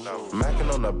shoes. Mackin'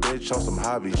 on a bitch on some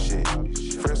hobby shit.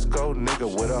 Frisco nigga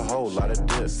with a whole lot of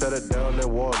dip. Set it down in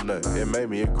Walnut, it made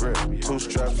me a grip. 2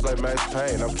 straps like Max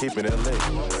Payne, I'm keeping it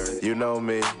lit. You know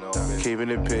me, keeping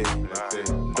it P.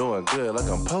 Doing good like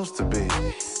I'm supposed to be.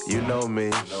 You know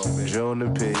me, June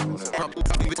and P.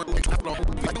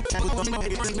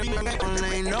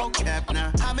 Ain't no cap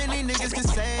now. How many niggas can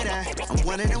say that? I'm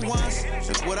one of them ones.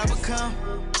 That's what I become.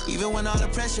 Even when all the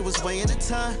pressure was weighing a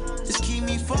ton. Just keep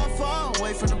me far, far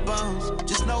away from the bones.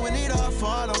 Just know when it all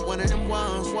fall, I'm one of them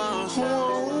ones.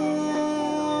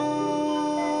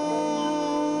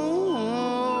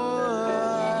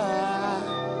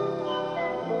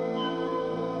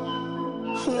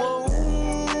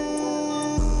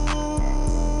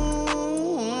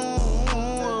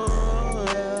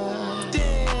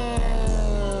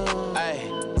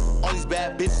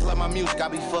 Bitches like my music, I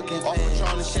be fucking off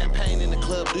Patron and champagne in the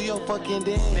club, do your fucking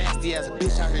dance. Nasty ass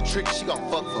bitch out here tricking, she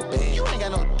gon' fuck for band. You ain't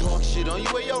got no dog shit on, you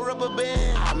wear your rubber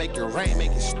band. I make it rain,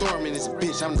 make it storm in this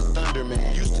bitch, I'm the thunder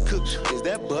man. Used to cook, is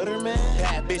that butter man?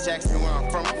 Bad bitch asking me where I'm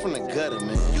from the gutter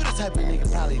man. You the type of nigga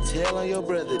probably tell on your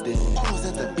brother then. Almost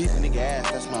at the beat nigga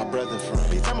ass, that's my brother friend.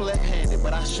 Bitch, I'm left-handed,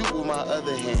 but I shoot with my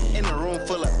other hand. In a room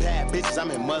full of bad bitches, I'm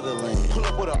in motherland. Pull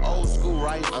up with an old school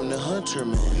rifle, I'm the hunter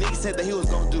man. Nigga said that he was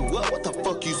gon' do what the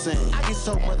fuck you saying? I get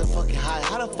so motherfucking high,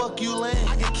 how the fuck you land?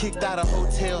 I get kicked out of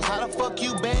hotels, how the fuck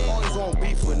you bang? Always want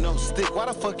beef with no stick, why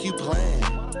the fuck you playing?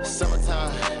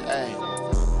 Summertime,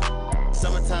 ayy.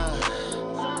 Summertime,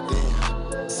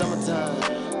 yeah. Summertime.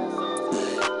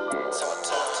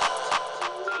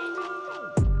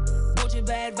 Gucci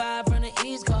bad vibe from the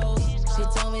East Coast. She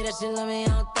told me that she love me, I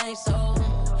don't think so.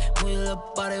 We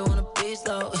look body wanna be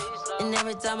slow. And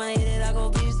every time I hit it, I go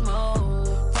beast mode.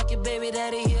 Fuck your baby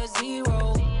daddy, he a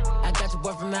zero. I got your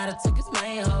boy from out of took his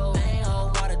main hoe.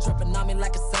 Water dripping on me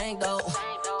like a Sango.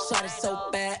 Shot it so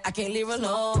bad, I can't leave her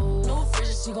alone. New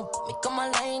fridge, she gon' put me on my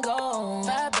lane go.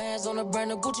 5 bands on a brand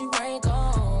new Gucci rain go.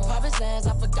 Pop his ass,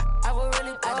 I forgot I was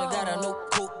really I just got a new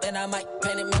coupe and I might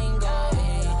paint it mango.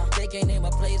 They can't name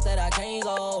a place that I can't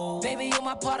go. Baby, you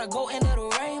my part, I go into the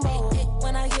rainbow.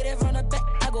 When I hit it from the back,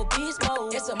 I go beast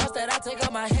mode. It's a must that I take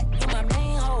off my hat, you my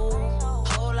main hoe.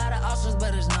 Whole lot of options,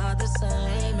 but it's not the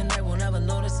same. And they will never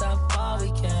notice how far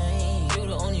we came. You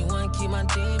the only one, keep my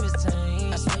demons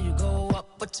tame. I swear you go up,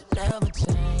 but you never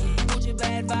change. Gucci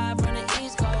bad vibe from the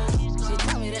East Coast. She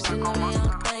tell me that she know me, I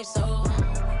don't think so.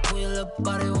 We look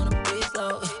body wanna be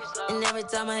slow. And every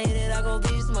time I hit it, I go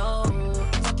beast mode.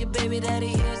 Fuck your baby daddy,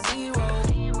 he a zero.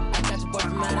 I got your boy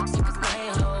from out of took his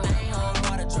main hoe.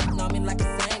 Water dripping on me like a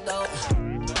Sango.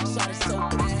 Shot it so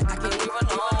bad, I can't leave her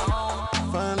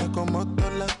alone. Fine like a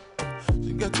motola.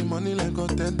 She get the money like a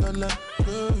 $10.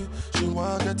 Yeah. She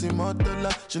want get him more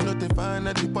dollar. She know they find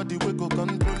that the body we go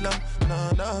control her.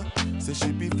 Nah, say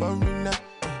she be foreigner.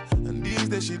 And these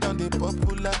days she done the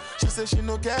popular. She say she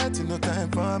no get no time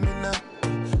for me now.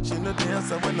 She know the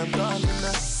answer when I'm calling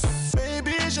her.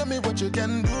 Baby, show me what you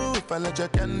can do. If I let you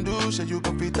can do, show you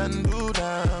go fit and do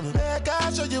down. Make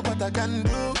I show you what I can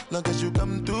do. Long as you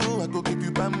come through, I go give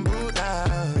you bamboo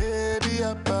down. Baby,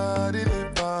 your body they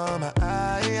for my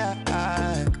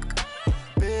eye.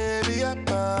 Baby, your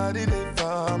body they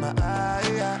for my eye.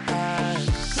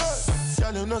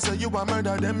 Girl, you know say you a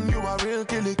murder them, you a real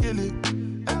killy.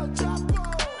 El Chapo.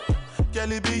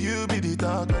 Girl, it be you be the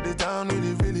talk of the town,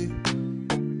 really.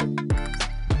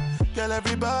 Girl,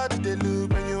 everybody they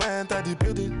look when you enter the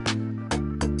building.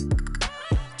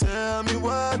 Tell me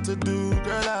what to do,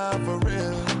 girl, I'm for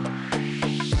real.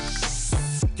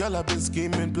 Girl, I've been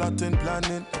scheming, plotting,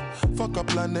 planning. Fuck up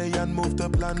plan A and move to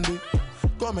plan B.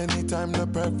 Come anytime, the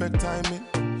perfect timing.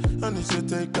 And you should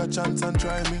take a chance and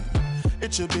try me.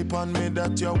 It should be upon me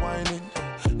that you're whining.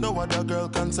 No other girl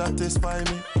can satisfy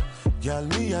me. Girl,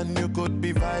 me and you could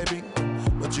be vibing,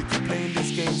 but you keep playing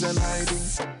these games and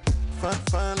hiding.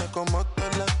 Fine like a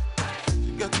motola.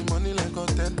 She get the money like a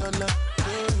 $10.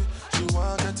 Yeah. She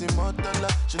want get him more dollar.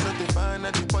 She know they find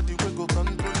that the body we go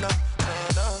control her.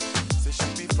 Nah. Say she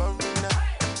be foreigner.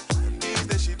 And these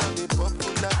days she done the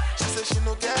popular. She say she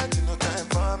no get no time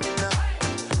for me now.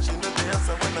 She know the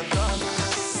answer when I'm calling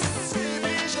her.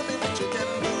 Baby, show me what you can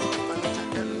do. Find what you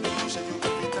can do. Show you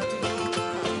what you can do.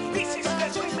 This is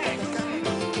the remix.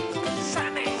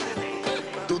 Sane.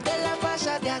 Tú te la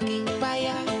pasas de aquí para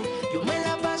allá. Yo me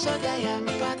la paso de allá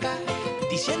para acá.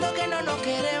 Diciendo que no nos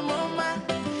queremos más.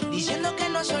 Diciendo que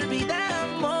nos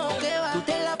olvidamos. Que va. Tú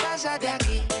te la pasas de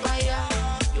aquí para allá.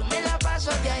 Yo me la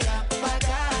paso de allá para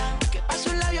acá. Que paso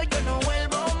un labio yo no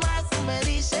vuelvo más. Tú me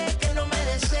dices que no me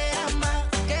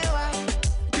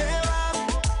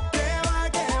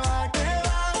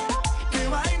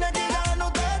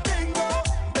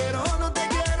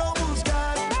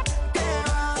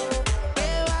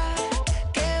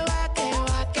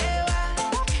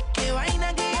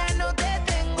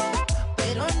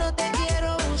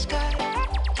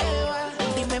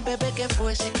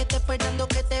esperando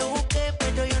que te busque,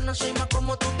 pero yo no soy más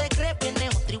como tú te crees. Viene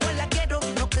otra igual la quiero,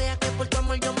 no creas que por tu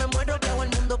amor yo me muero. Que hago el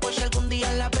mundo por si algún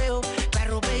día la veo.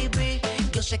 Claro, baby,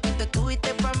 yo sé que te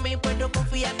tuviste para mí, pero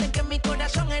confíate que mi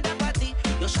corazón era para ti.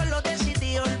 Yo solo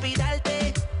decidí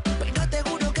olvidarte, pero te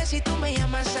juro que si tú me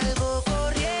llamas salgo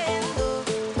corriendo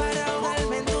para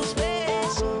ahogarme en tus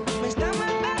besos. Me está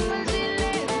matando el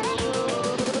silencio.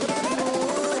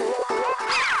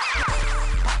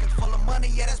 Pockets full of money,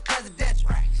 yeah, that's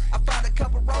presidential. I found a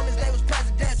couple rollers, they was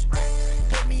presidential.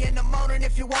 Put me in the morning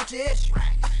if you want your issue.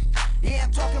 Yeah,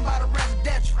 I'm talking about a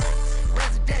residential.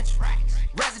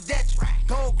 Residential.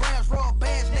 Gold grams, roll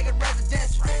bands, nigga,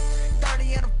 residential.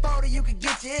 30 and a 40, you can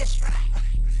get your issue.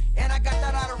 And I got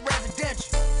that out of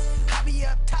residential. I be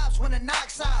up tops when it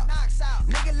knocks out.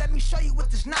 Nigga, let me show you what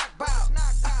this knock bout.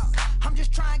 I'm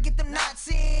just trying to get them knots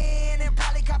in and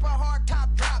probably cop a hard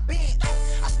top drop in.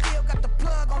 I still got the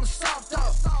plug on the soft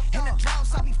though. In the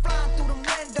drops, I be flying through them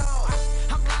windows.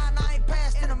 I'm lying, I ain't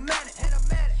passed in a minute.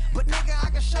 But nigga, I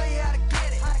can show you how to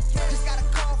get it. Just got a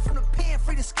call from the pen,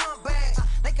 free the scumbags.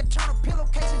 They can turn a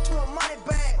pillowcase into a money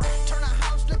bag. Turn a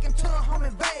house lick into a home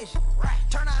invasion.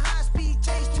 Turn a high-speed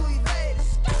chase to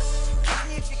evaders. Catch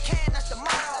me if you can, that's the motto.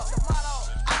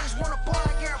 I just want a boy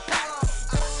like Gary Apollo.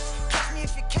 Catch me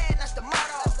if you can, that's the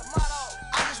motto.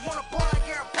 I just want a boy like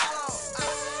Gary Apollo.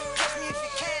 Catch me if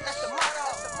you can, that's the motto.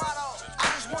 I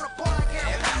just want a boy like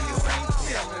Gary Apollo. If you ain't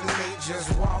feeling me,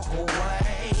 just walk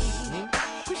away.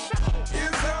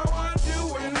 Is how I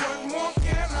do and what more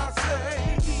can I say?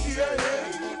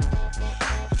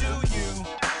 Do you?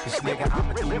 This nigga,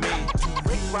 I'ma do me.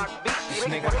 This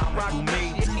nigga, I'ma do me.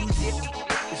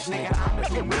 This nigga, I'ma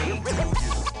do me.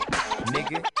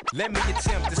 Nigga, let me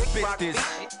attempt to spit this.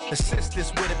 Assist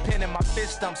this with a pen in my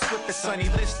fist. I'm swift as sunny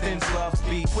listings. Love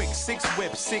be quick, 6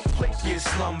 whips, sick click, yeah,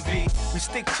 slum V. We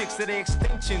stick chicks to their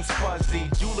extensions, fuzzy.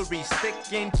 Jewelry thick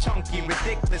and chunky,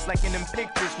 ridiculous like in them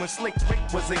pictures when Slick Rick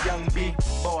was a young B.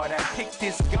 Boy, that pick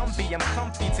this Gumby. I'm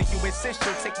comfy till you insist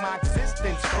you'll take my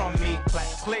existence from me. Clap,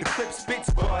 click, clip, spits,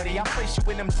 buddy. I place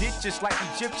you in them ditches like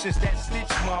Egyptians that stitch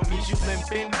mummies. You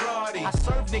limp and bloody. I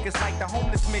serve niggas like the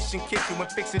homeless mission kitchen when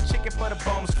fixing chicken for the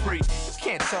bums free. You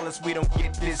can't tell us we don't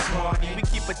get this money. We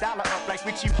keep a dollar up like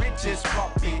Richie Rich's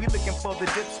puppy. We looking for the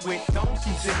dips with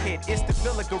donkeys to hit. It's the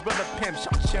Villa Gorilla Pimp,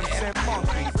 shot chimps and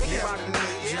monkeys.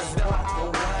 Just walk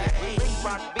away.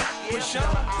 Push on.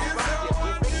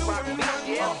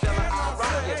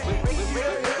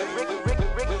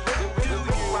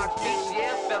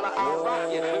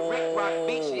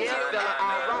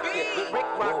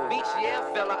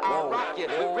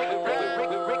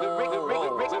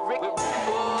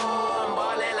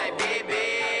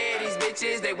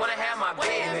 They wanna have my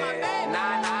baby.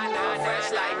 Nah,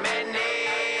 fresh like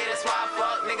mayonnaise. That's why I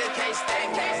fuck, nigga, can't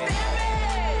stand me.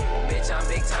 Bitch, I'm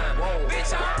big time.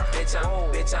 Bitch, I'm big time.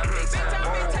 Bitch, I'm big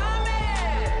time.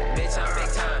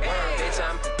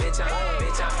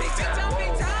 Bitch, I'm big time.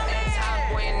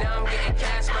 Top boy and now I'm getting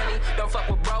cash money. Don't fuck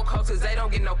with broke hoes cause they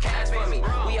don't get no cash for me.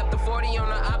 We up to 40 on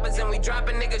the oppas and we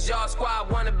dropping niggas. Y'all squad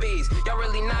wannabes. Y'all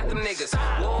really not them niggas.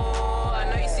 Whoa, I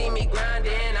know you see me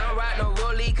grinding. I don't ride no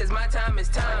rollie cause my time is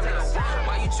timeless.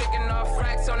 Why you tricking off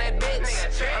racks on that bitch?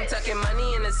 I'm tucking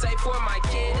money in the safe for my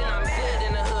kid and I'm good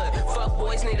in the hood. Fuck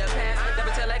boys need a pass.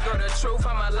 Never tell that girl the truth.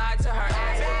 I'ma lie to her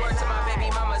ass. Word to my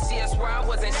baby mama. See us where I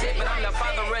wasn't shit, but I'm the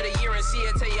father of the year and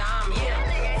she'll tell you I'm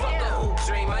him. Fuck a hoop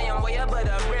dream. I am way up at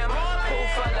the rim. Pool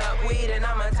full of weed and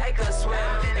I'ma take a swim.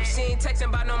 If she ain't texting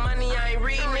about no money, I ain't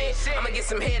reading it. I'ma get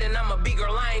some head and I'm a big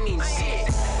girl, I ain't need shit.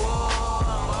 Whoa,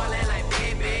 I'm ballin' like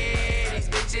baby. These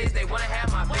bitches, they wanna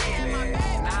have my baby.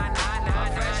 Nah,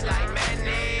 fresh like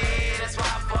mayonnaise. That's why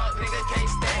I fuck, nigga, can't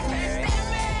stand me.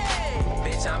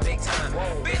 Bitch, I'm big time.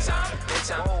 Bitch, I'm big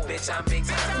time. Bitch, I'm big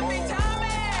time.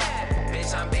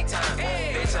 Bitch, I'm big time.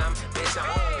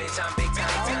 Bitch, I'm big time.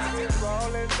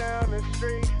 Rolling down the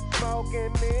street,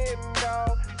 smoking indo,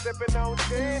 sipping on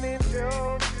gin and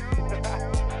juice.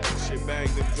 Shit bang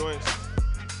them joints.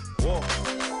 Whoa.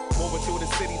 Moving through the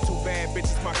city, too bad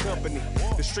bitches my company.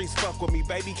 The streets fuck with me,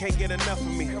 baby, can't get enough of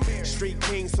me. Street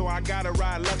king, so I gotta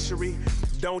ride luxury.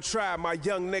 Don't try, my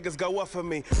young niggas go up for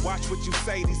me. Watch what you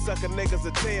say, these sucker niggas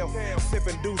a tell.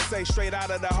 Sippin' Douce straight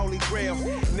out of the Holy Grail.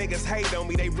 Niggas hate on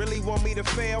me, they really want me to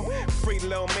fail. Free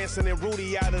Lil Manson and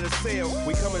Rudy out of the cell.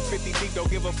 We coming 50 deep, don't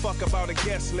give a fuck about a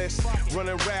guest list.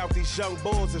 Running round, these young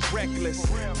bulls is reckless.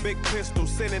 Big pistol,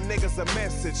 sending niggas a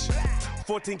message.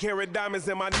 14 karat diamonds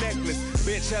in my necklace.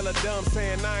 Bitch hella dumb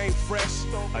saying I ain't fresh.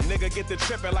 A nigga get to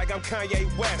trippin' like I'm Kanye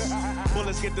West.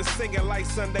 Bullets get to singing like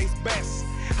Sunday's best.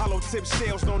 Hollow tip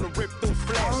shells gonna rip through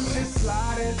flesh. I'm just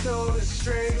sliding through the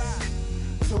streets,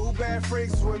 Two bad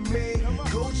freaks with me.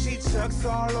 Gucci chucks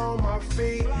all on my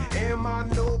feet. In my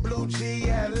new blue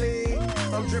GLE.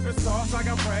 I'm dripping sauce like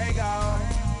I'm Prego.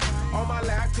 On my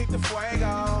lap, keep the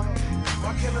fuego.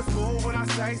 My killers move when I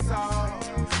say so.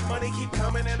 Money keep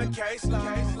coming in a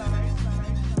caseload.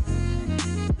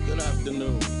 Good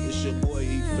afternoon, it's your boy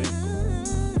E.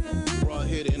 Finkel. Brought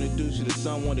here to introduce you to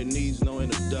someone that needs no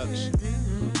introduction.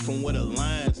 From where the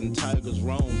lions and tigers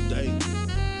roam daily,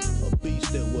 a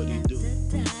beast at what he do.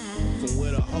 From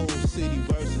where the whole city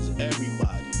versus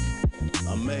everybody,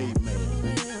 a made man.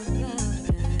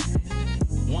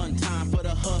 One time for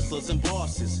the hustlers and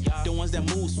bosses, the ones that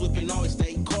move swift and always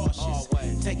stay cautious.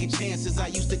 Taking chances, I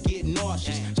used to get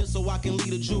nauseous, just so I can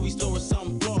leave a jewelry store with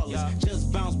something flawless. Just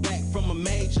bounced back from a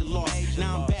major loss.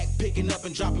 Now I'm back picking up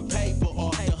and dropping paper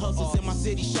off. The hustlers in my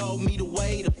city showed me the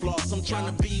way to floss. I'm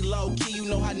trying to be low key, you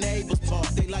know how neighbors talk.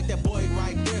 They like that boy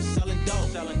right there selling dope.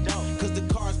 Cause the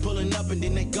car's pulling up and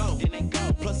then they go.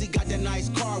 Plus he got that nice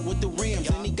car with the rims,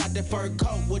 and he got that fur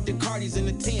coat with the Cardis and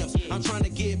the Timbs. I'm trying to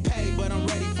get paid, but I'm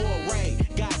ready for a raid.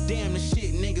 Goddamn the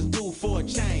shit niggas do for a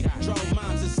change. Drove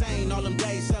moms insane all them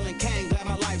days selling cane. Glad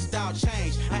my lifestyle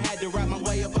changed. I had to rap my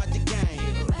way up out the game.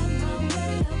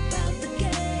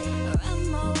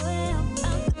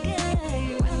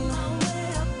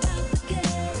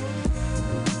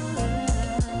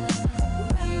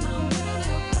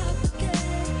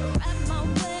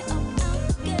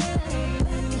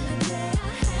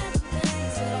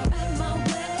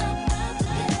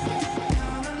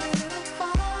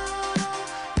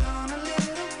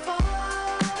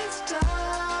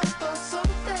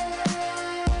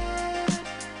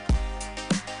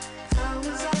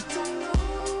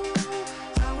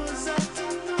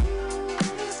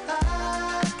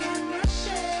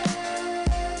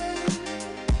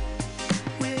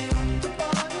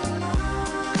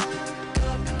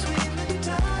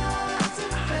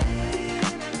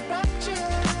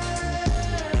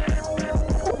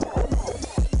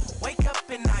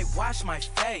 My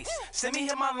face. Send me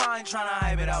hit my line, tryna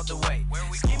hype it out the way.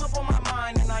 Scheme up on my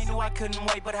mind, and I knew I couldn't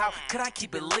wait. But how could I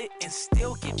keep it lit and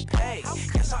still get paid?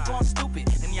 Guess I'm going stupid.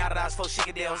 Them yada-das for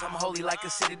shigadales. I'm holy like a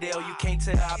citadel. You can't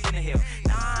tell I've been a hill.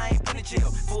 Nah, I ain't been a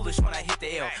jail. Foolish when I hit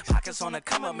the L. Pockets on the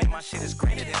come up, man, my shit is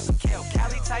greener than some kale.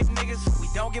 Cali type niggas, we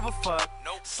don't give a fuck.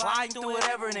 Sliding through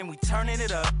whatever, and then we turning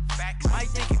it up. Might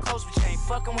think you close, but you ain't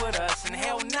fucking with us. And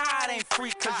hell nah, it ain't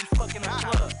free, cause you fucking a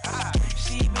club.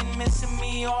 She been missing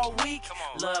me all week.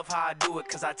 Love how I do it,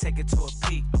 cause I take it to a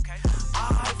peak.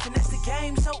 I finesse the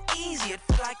game so easy. It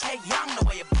feel like, hey, young the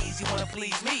way it please. You wanna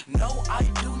please me? No, I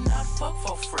do not fuck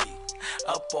for free.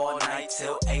 Up all night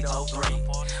till 8:03.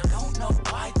 Don't know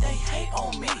why they hate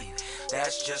on me.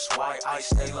 That's just why I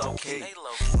stay low key.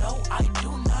 No, I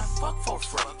do not fuck for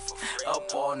free.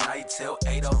 Up all night till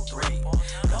 8:03.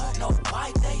 Don't know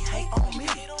why they hate on me.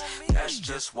 That's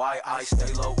just why I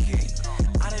stay low key.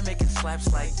 I done making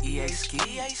slaps like EA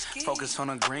Ski. Focus on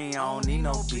the green, I don't need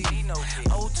no beat.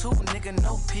 O2, nigga,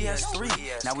 no PS3.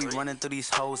 Now we running through these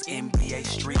hoes NBA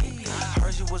Street.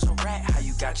 Heard you was a rat, how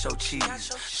you got your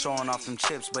cheese? Showing off them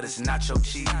chips, but it's not your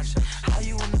cheese. How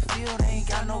you in the field, ain't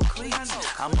got no cleats?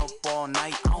 I'm up all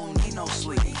night, I don't need no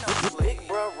sleep. Big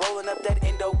bro rolling up that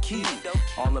endo key.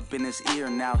 All up in his ear,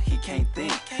 now he can't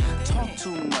think. Talk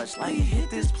too much, like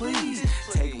hit this please.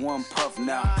 Take one puff,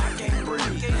 now I can't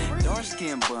breathe. Dark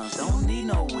skin buns, don't need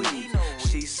no weed.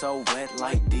 She so wet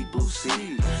like deep blue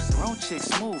sea. Grown chick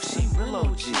smooth, she real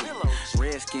OG.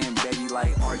 Red skin baby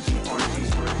like RG.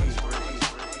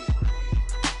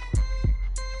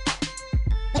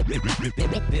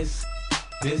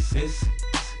 This is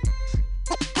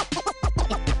how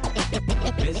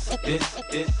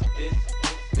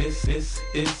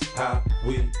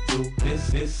we do.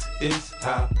 This is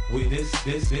how we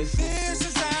this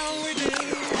is how we do.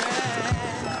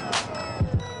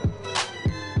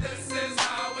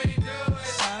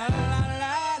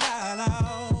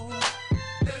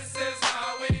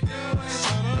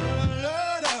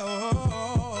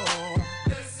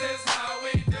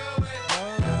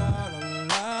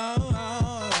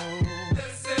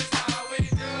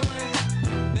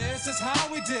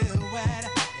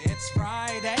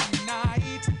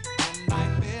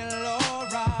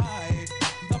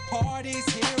 Parties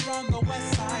here on the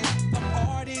west side.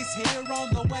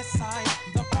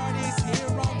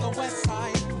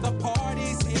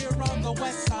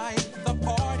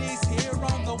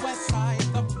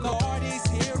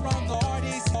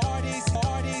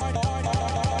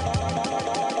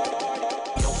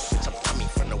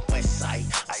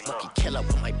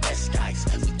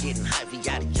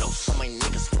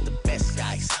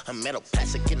 metal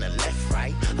plastic in the left,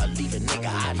 right. I leave a nigga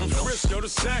out From Frisco to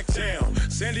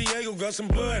Sacktown, San Diego got some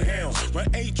bloodhounds. My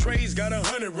 8 trays got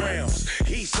 100 rounds.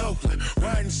 East Oakland,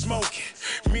 riding smoking.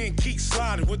 Me and Keith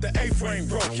sliding with the A-frame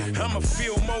broken. I'ma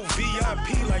feel more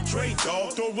VIP like Dre,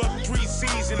 dawg. Throw up 3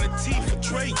 C's in the T for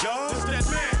Dre, y'all. What's that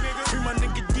man, nigga? Free my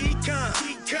nigga D-Con.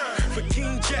 For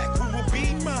King Jack, who will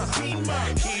be mine.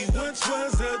 He once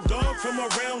was a dog from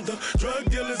around the drug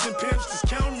dealers and pimps just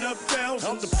counting up thousands.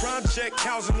 I'm the project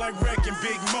housing like wrecking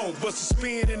Big Mo. Bust a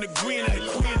spin in the green and the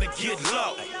queen to get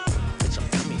low. Bitch, I'm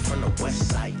coming from the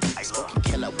west side. I smoking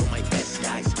killer with my best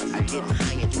guys. I get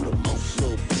high and do the most,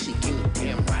 little bitch, she give me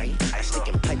damn right. I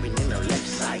sticking piping in her left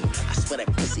side. I swear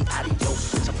that pussy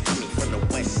adios, bitch, I'm coming from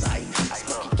the west side. I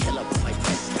smoking killer with my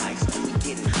best guys. We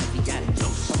getting high, we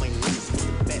adios. So my niggas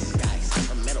with the best guys.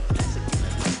 The metal plastic in the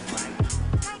left, right.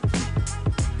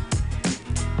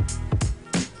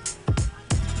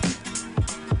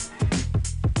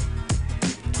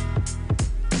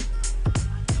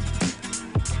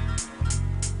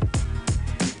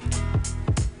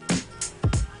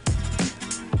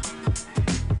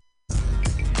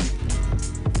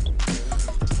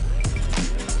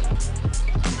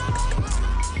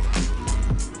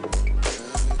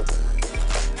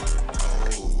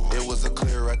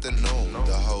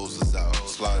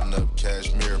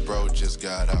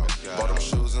 Got out. Bought him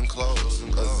shoes and clothes,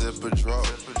 a zipper drawer.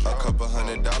 A couple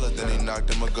 $100, then he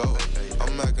knocked him a go. I'm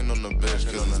macking on the bitch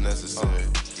cause it's necessary.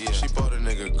 She bought a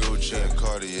nigga Gucci and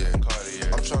Cartier.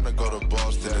 I'm tryna go to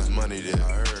Boston, there's money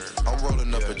there. I'm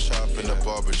rolling up a chop in a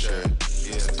barber chair.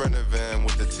 Sprinter van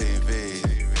with the TV.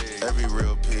 Every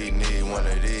real P need one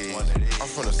of these. I'm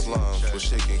from the slums where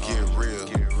shit can get real.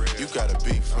 You gotta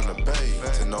be from the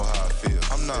Bay to know how it feels.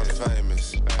 I'm not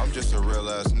famous, I'm just a real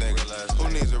ass nigga. Who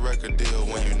needs a record deal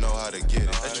when you know how to get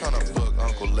it? They tryna book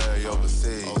Uncle Larry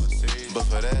overseas. But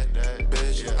for that,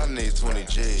 bitch, I need 20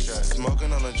 G's.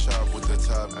 Smoking on a chop with the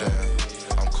top down.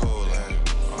 I'm coolin',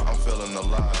 I'm feeling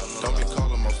alive. Don't be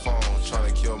calling my phone,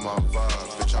 tryna kill my vibe.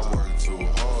 Bitch, I work too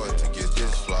hard to get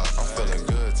this fly. I'm feeling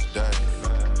good today.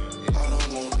 I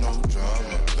don't want no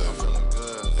drama, baby.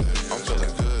 I'm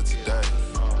feeling good today.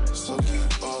 So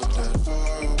keep all that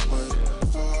far away,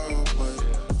 far away,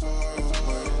 far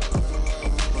away.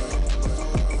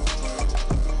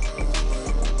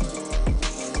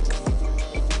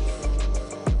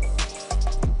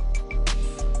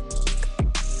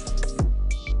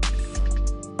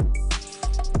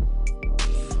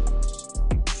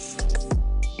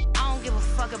 I don't give a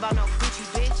fuck about no Gucci,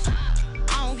 bitch.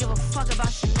 I don't give a fuck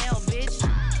about Chanel, bitch.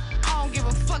 I don't give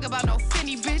a fuck about no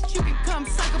Fendi, bitch. You can come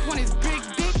suck up on his big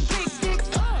dick, big dick.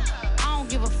 I don't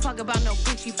give a fuck about no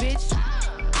Gucci, bitch.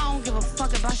 I don't give a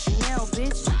fuck about Chanel,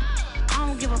 bitch. I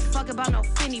don't give a fuck about no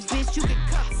Fendi, bitch. You can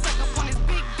come suck up on his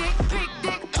big dick, big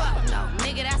dick. Fuck no,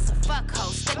 nigga, that's a fuck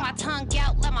hoe. Stick my tongue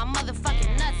out, let my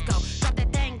motherfucking nuts go. Drop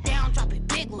that thing down, drop it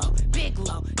big low, big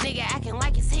low. Nigga acting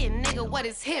like it's hitting, nigga, what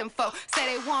is hitting for? Say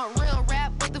they want real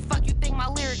rap, what the fuck you think my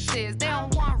lyrics is? They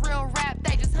don't want real rap,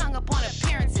 they just hung up on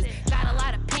appearances. Got a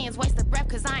lot of opinions, waste the breath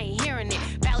cause I ain't hearing it.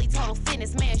 Valley Total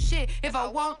Fitness, man, shit, if I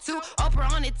want to.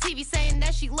 Oprah on the TV saying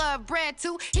that she love bread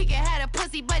too. He can have a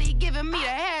pussy, but he giving me the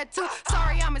head too.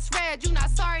 Sorry I misread you, not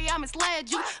sorry I misled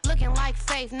you. Looking like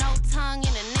Faith, no tongue in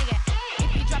a nigga.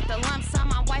 If you drop the lump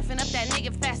sum, I'm wifing up that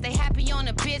nigga fast. They happy on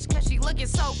the bitch cause she looking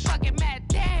so fucking mad.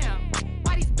 Damn,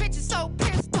 why these bitches so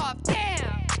pissed off?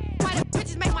 Damn, why the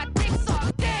bitches make my dick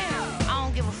soft? Damn, I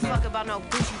don't give a fuck about no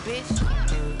Gucci, bitch.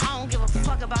 I don't give a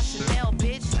fuck about Chanel,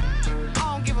 bitch.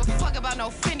 I don't give a fuck about no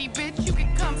Fendi, bitch. You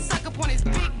can come suck up on his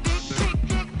big dick, big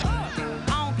dick.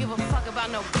 I don't give a fuck about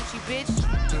no Gucci, bitch.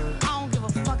 I don't give a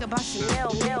fuck about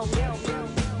Chanel, You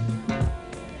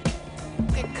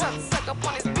can come suck up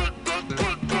on his big dick,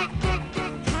 big dick, big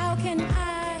dick. How can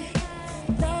I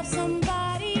love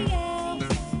somebody else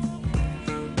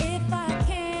if I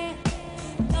can't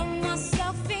love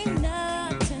myself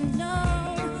enough to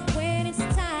know when it's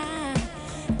time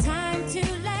to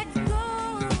let go?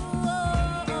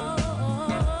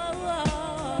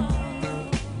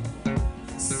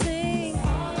 Sing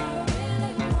all I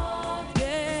really want,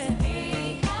 yeah. To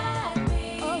be happy.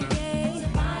 Oh yeah.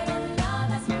 Find a love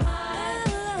that's mine.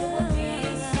 It would be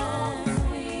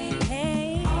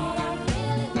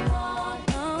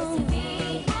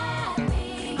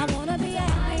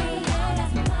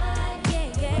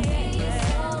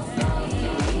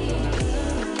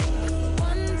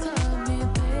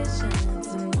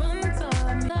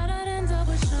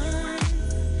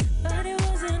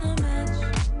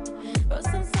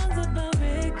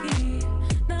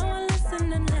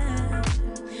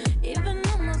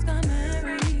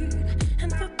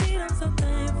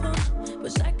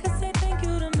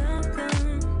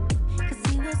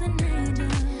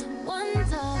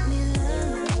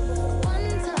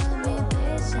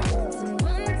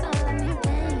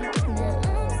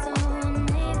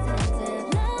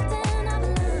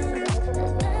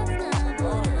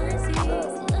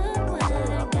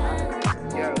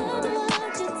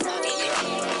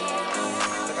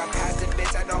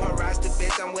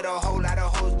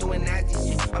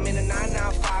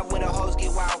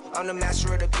I'm the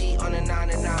master of the beat on the 9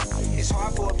 and 9. It's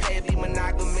hard for a player to be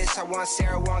monogamous. I want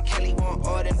Sarah, want Kelly, want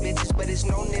all them bitches, but it's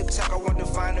no nip tuck. I want to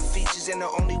find the features, and the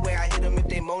only way I hit them if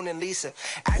they Mona Lisa.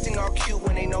 Acting all cute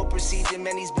when they know procedure.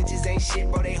 Man, these bitches ain't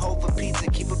shit, bro. They hope for pizza.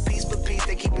 Keep a piece for peace,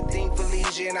 they keep a theme for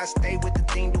leisure, and I stay with the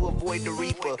theme to avoid the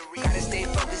reaper. Gotta stay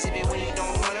focused even when you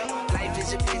don't wanna. Life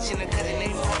is a bitch and a cut and they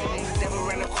never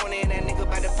around the corner and that nigga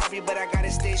about to pop you, but I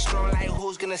gotta stay strong. Like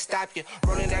who's gonna stop you?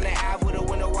 Rolling down the Ave with a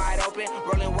window wide open,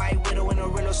 rolling white widow in a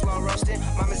rental, slow roasting.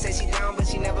 Mama say she down, but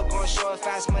she never gonna show it.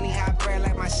 Fast money, high bread,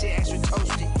 like my shit extra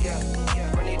toasted. Yeah,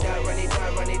 yeah. Run it up, run it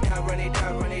up, run it up, run it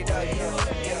up, run it up. Yeah,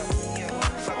 yeah, yeah.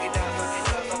 Fuck it up, fuck it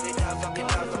up, fuck it up, fuck it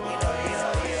up, fuck it up.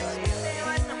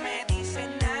 Esteban no me dice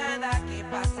nada, ¿qué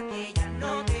pasa? Que ya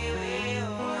no te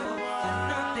veo, ya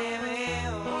no te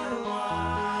veo.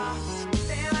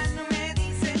 Esteban no me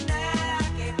dice nada,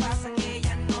 ¿qué pasa? Que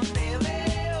ya no te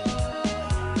veo,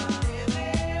 no te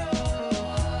veo.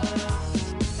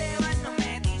 Esteban no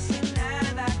me dice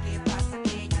nada, ¿qué pasa?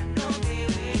 Que ya no te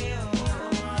veo,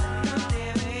 no te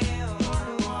veo.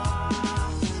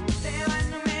 Esteban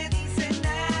no me dice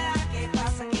nada, ¿qué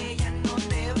pasa? Que ya no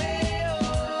te veo,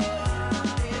 no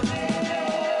te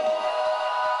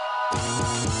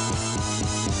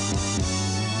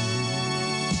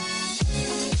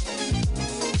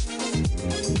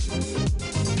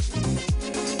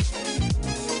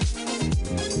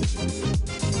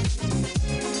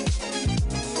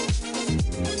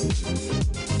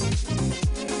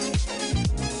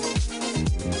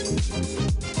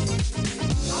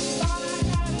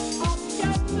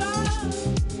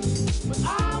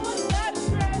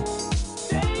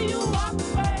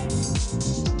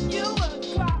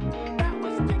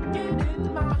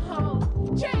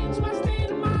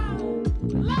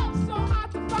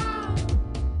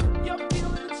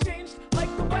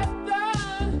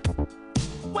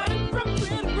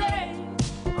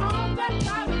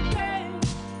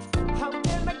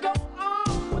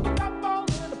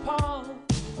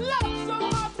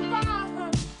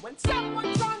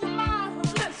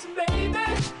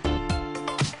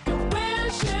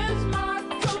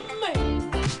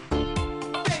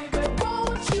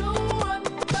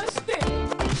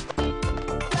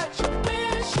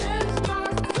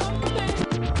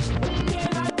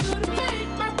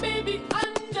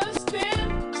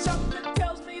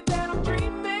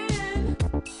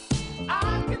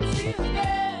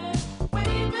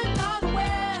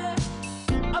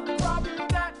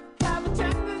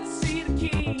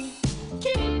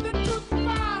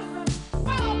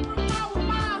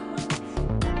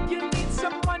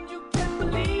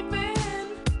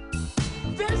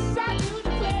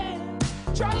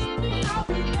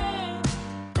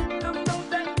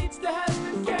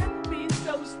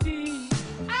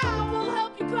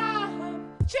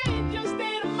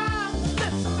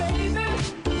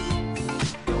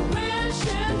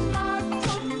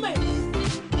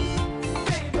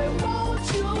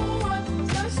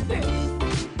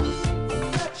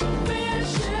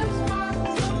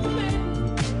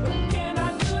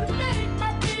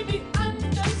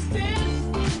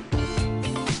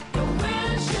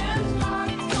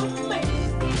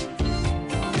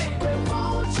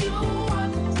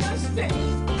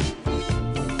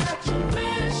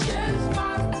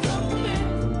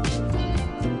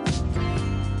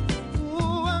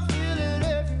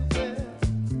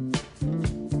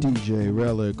DJ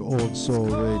Relic, Old Soul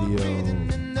Radio,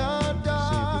 San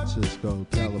Francisco,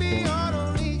 California.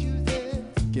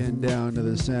 Getting down to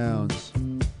the sounds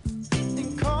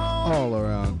all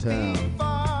around town.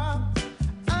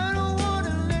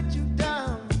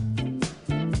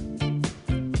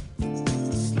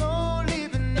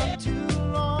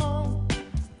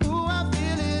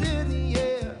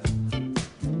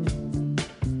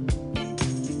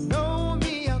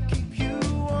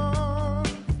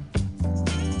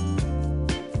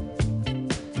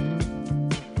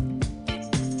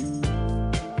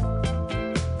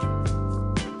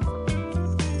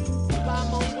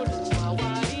 Vamos por tu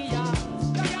aguarilla,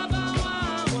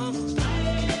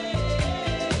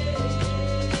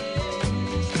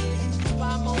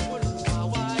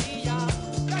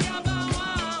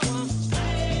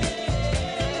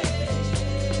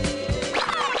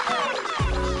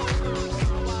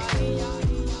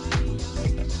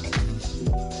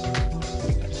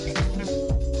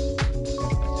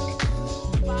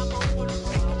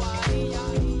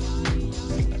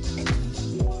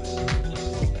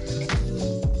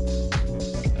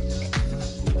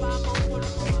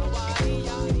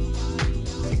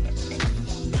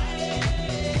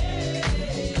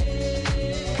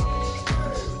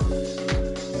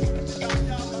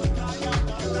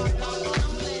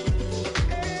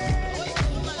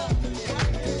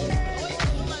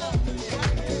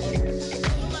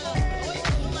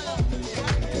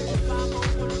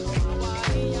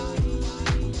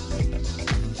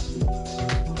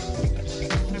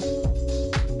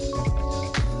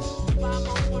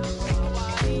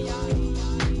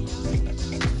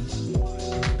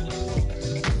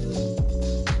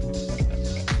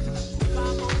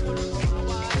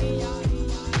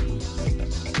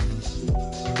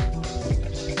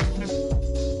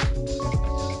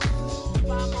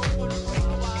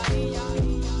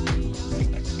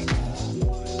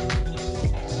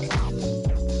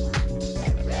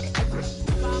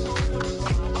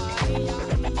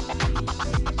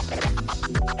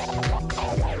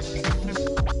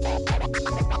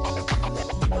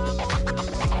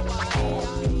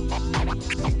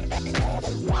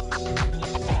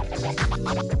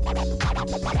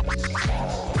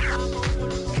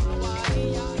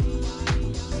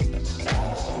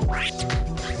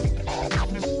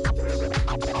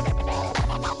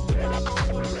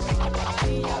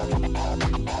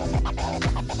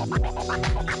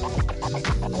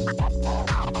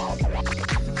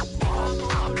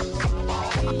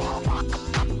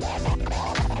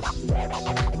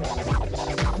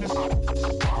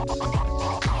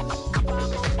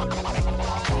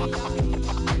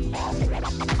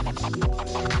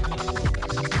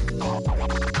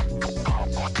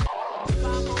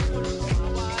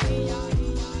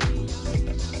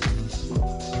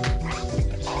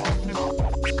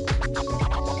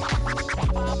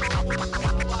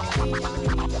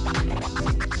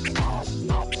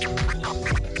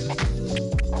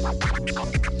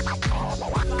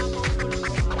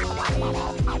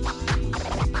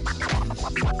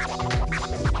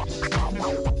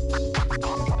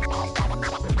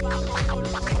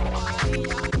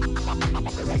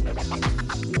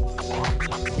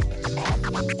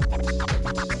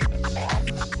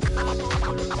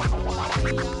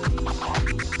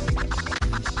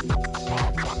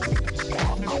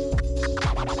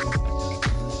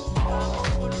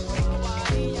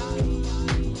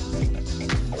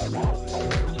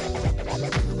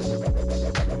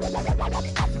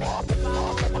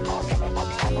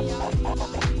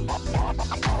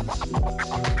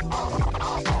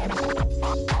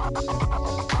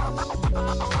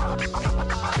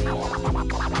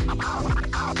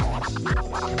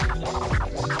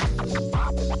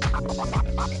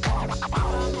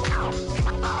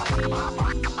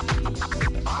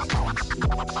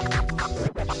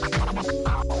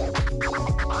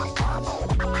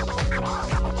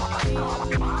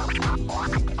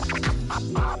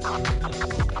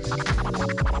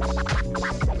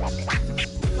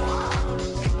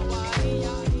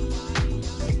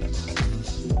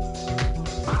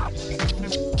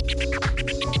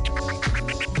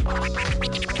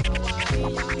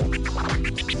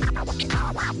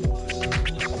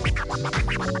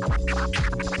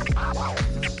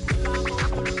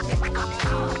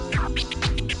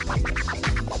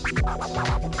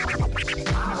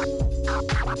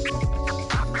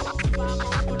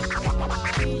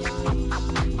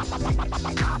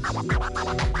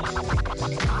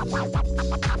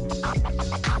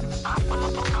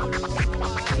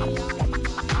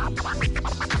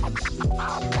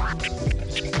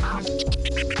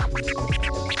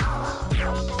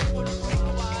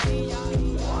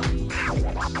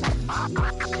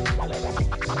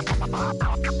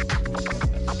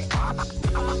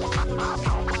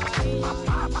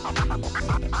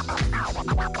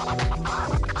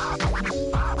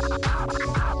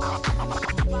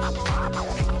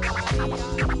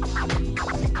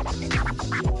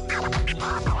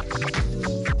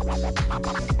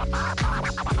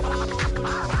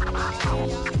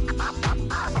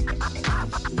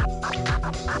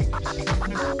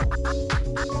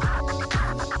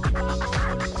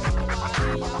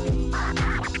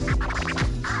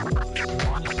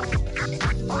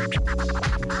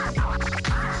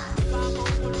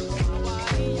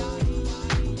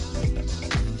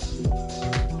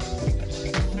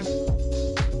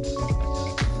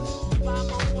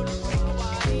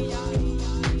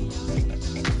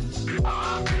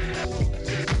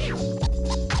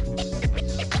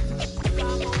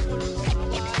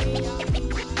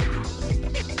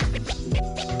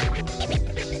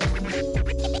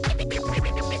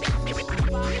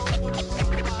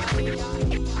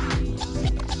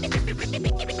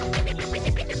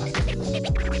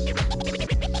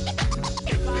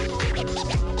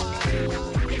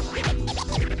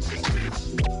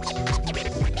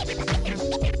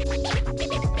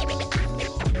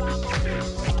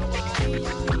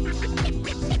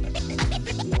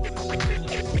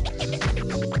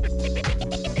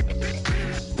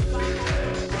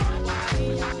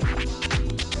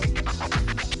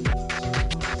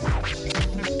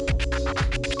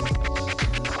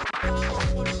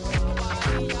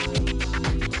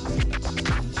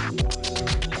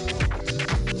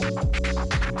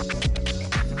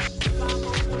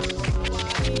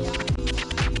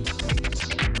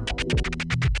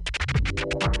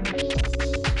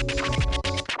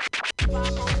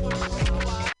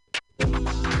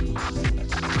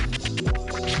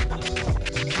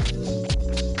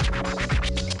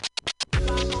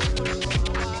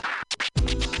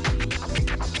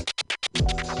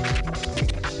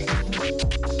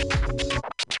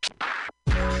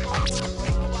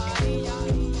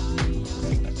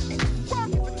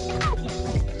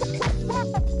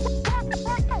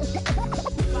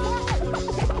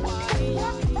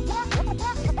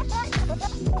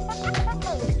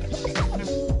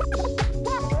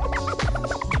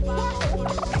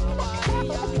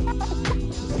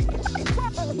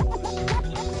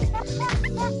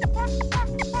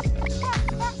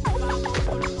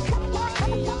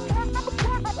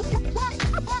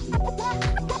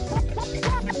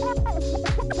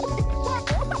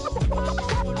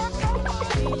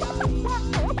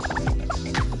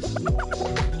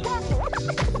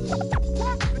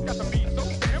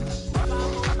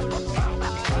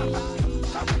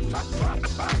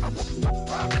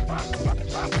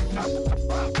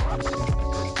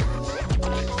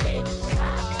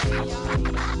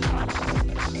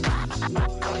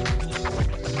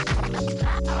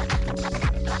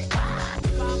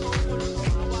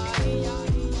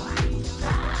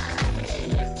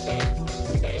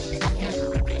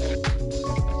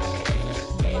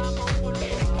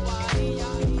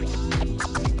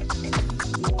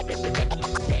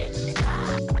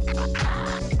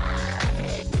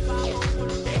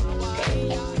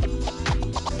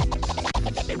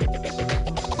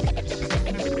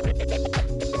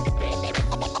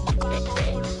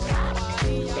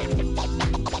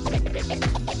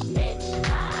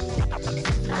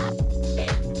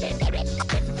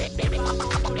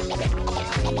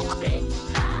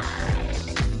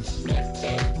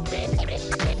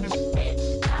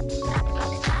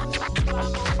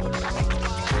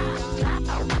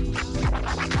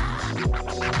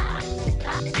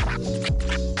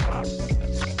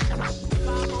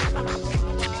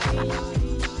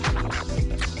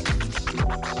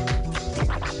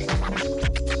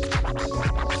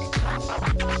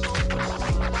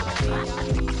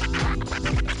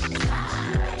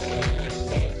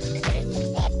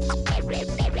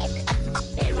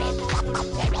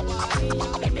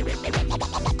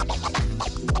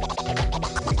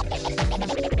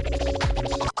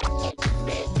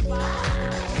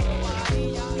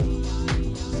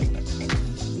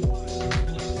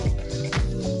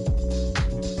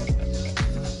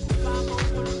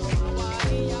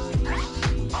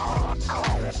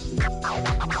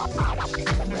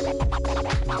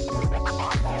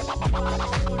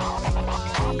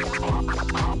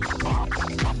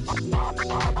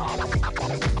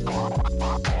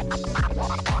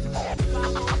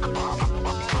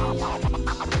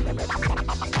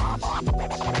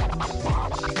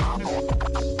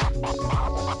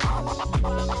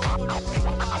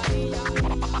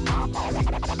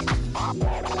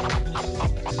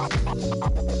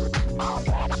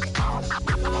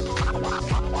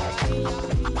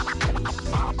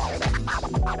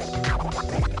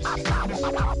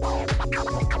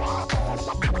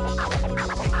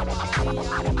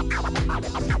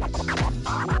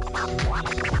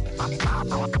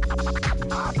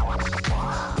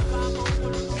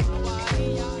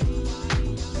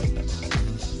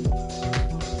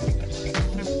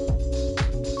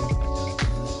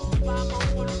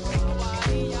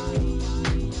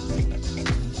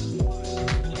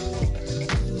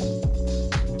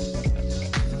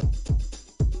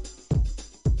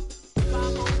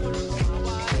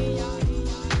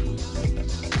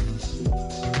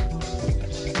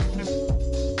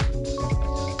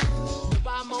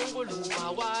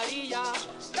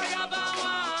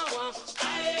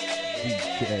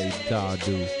 DJ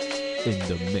Dadu in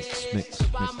the mix.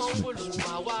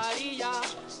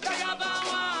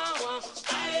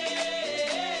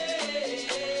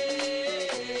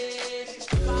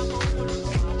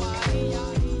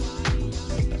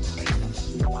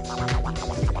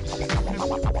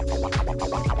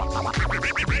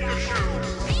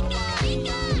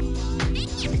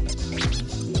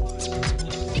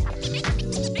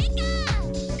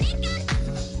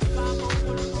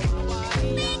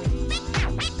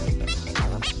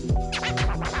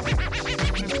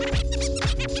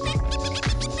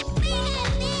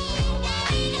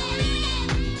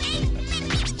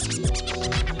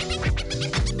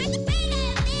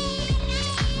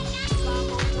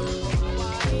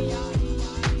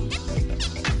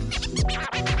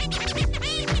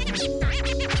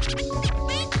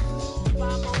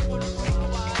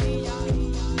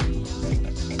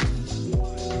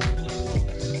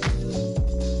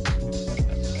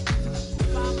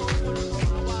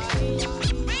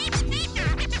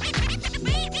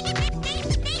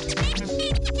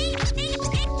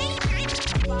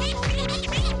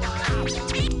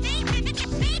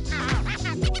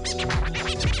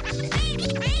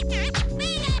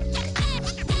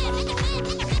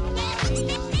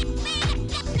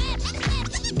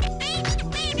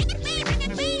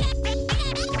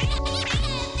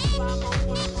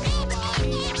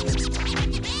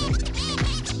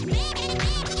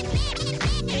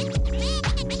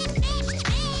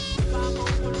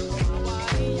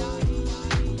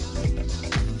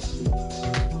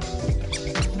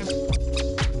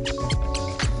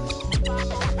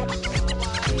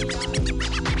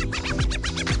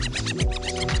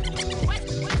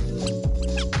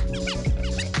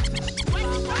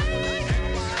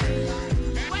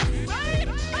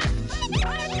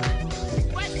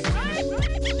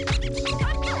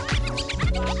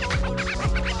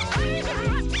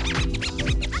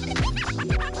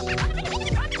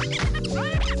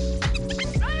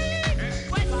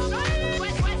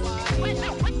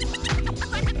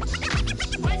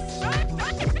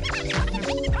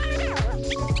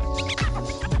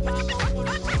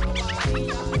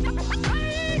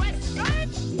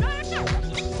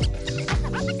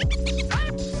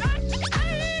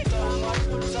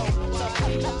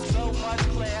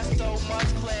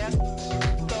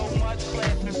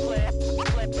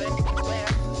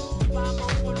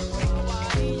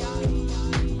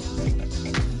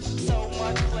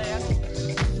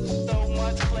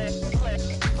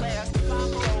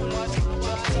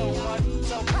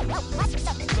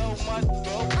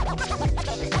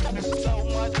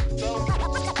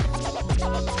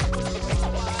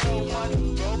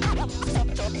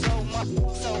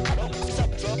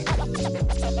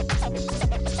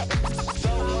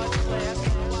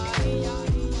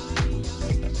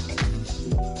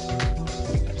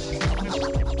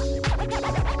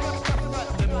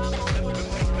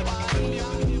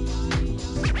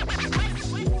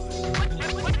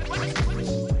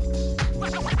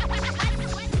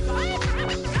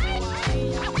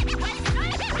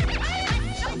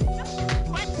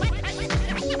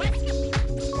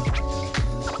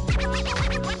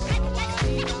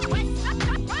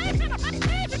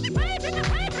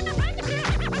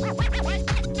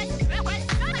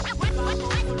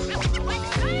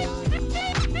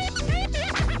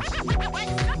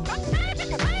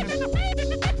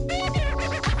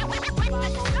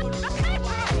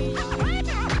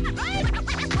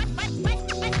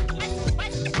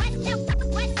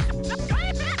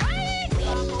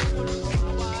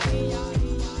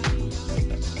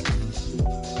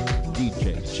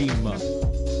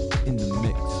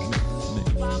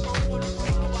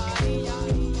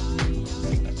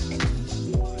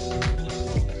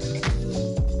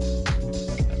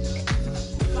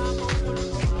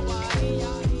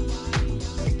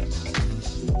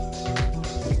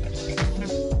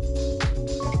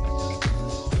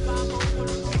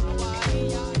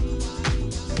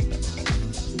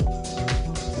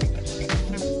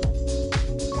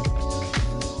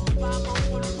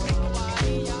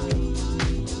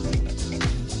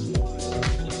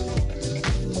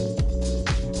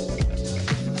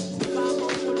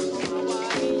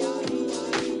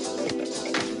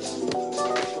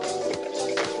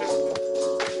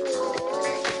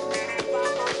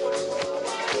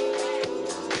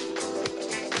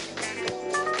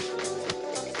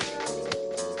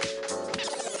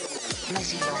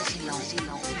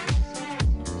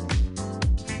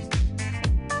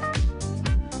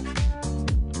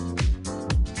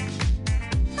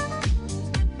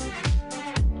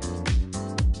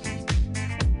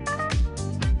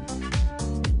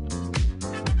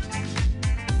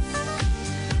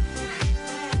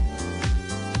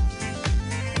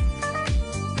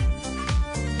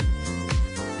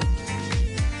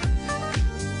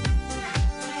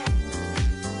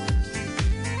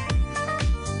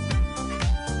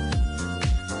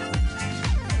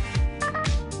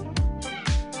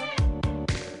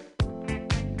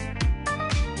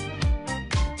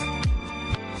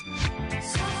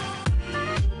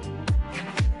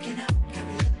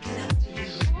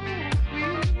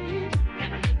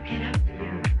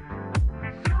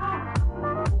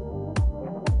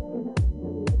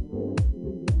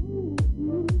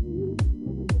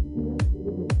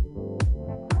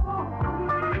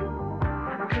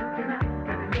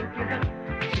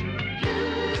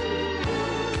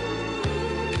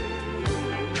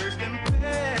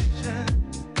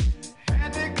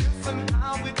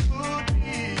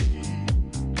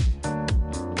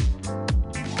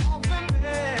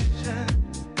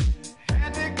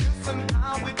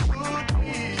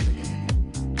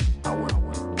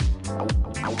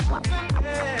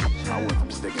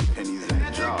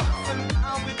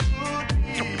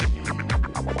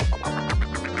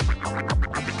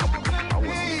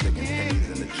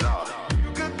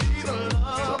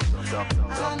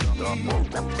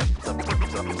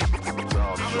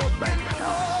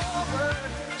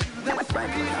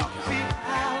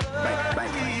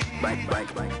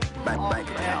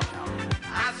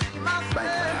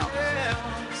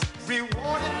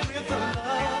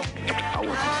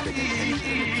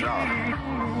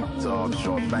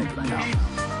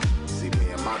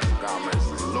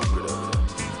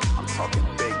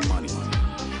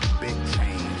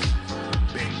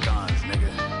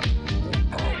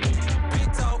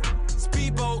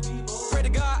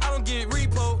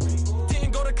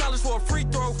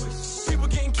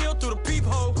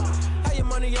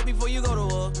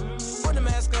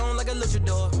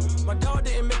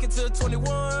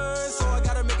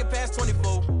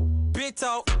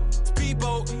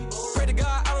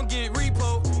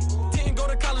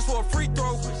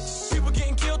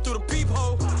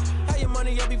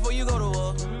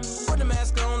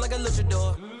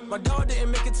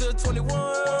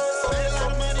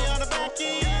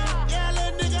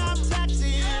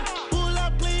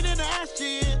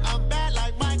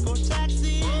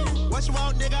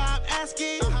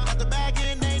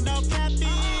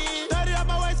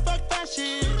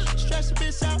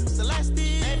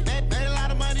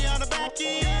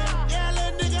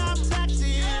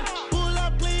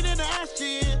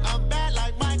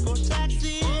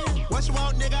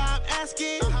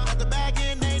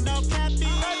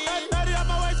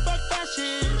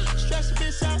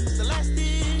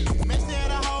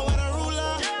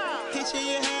 Teaching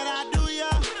your head, I do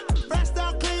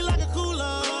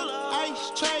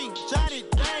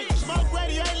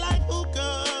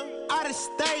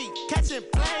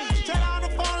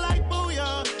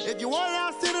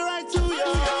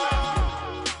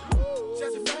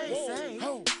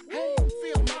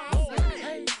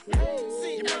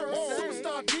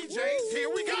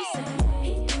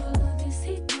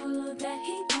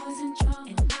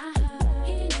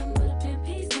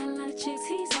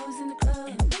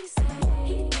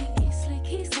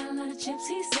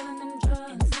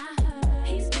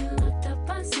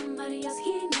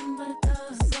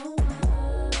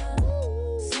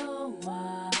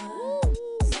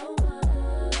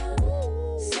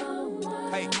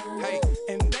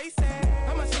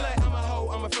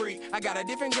got a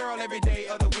different girl every day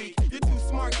of the week. You're too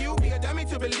smart, you be a dummy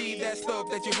to believe that stuff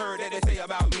that you heard that they say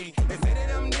about me. They say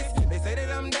that I'm this, they say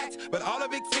that I'm that, but all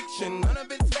of it's fiction, none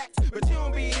of it's fact. But you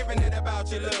don't be hearing it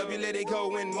about your love, you let it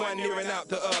go in one ear and out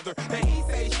the other. Now he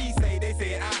say, she say, they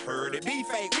said I heard it. Be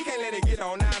fake, we can't let it get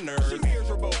on our nerves. She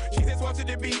miserable, she just wants you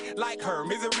to be like her.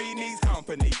 Misery needs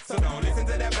company, so don't listen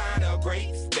to that vine of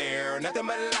grapes. There, nothing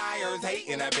but liars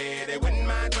hating, I bet they wouldn't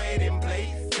mind trading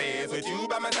places with you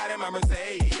by my side in my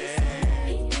Mercedes.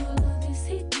 He do all of this,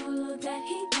 he do all of that,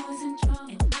 he always in trouble.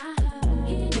 And I heard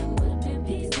he done with a pimp,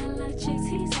 he's got a lot of chicks,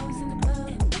 he's always in the club.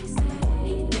 And they say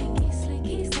he think he's slick,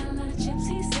 he's got a lot of chips,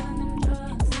 he's selling them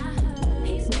drugs. And I heard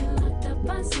he's been locked up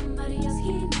by somebody else,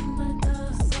 he nothing but a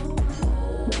thug.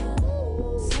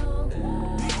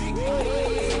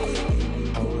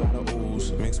 Whole lot of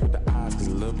ooze mixed with the eyes, cause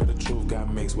a little bit of truth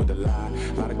got mixed with the lie.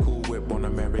 A lot of cool whip on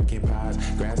American pies.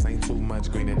 Grass ain't too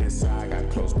much green in this side. Got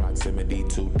close proximity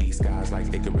to these skies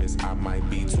like Icarus. I might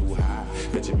be too high.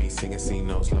 Picture me singing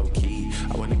C-notes low key.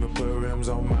 I wouldn't even put rims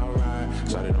on my ride.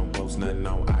 Started don't post nothing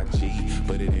on IG.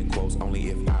 Put it in quotes only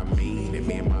if I mean it.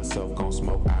 Me and myself gon'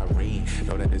 smoke Irene.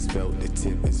 Know that it's felt, the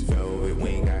tip is velvet. We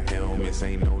ain't got helmets,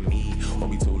 ain't no need.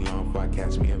 Won't be too long before I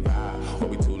catch me a vibe.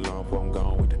 Won't be too long before I'm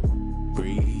gone with the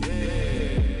breeze.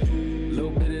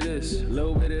 Little bit of this,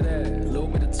 little bit of that, little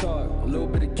bit of talk, a little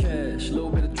bit of cash, little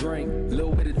bit of drink,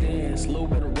 little bit of dance, little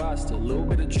bit of roster, little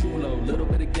bit of chulo, little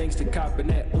bit of gangsta copping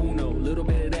that Uno, little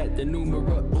bit of that, the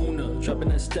numero uno, dropping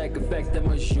that stack effect, that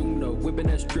much you know, whipping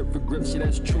that strip for grips, yeah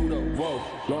that's true though, whoa,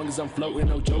 long as I'm floating,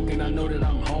 no joking, I know that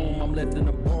I'm home, I'm left in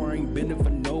the bar, ain't bending for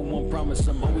no one, promise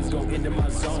I'm always gon' end in my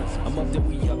zone, I'm up then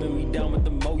we up and we down with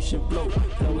the motion, float,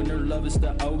 flowing her love is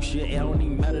the ocean, it don't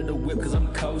even matter the whip cause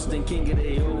I'm coasting, king of the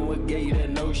hill, what gave you that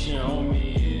notion,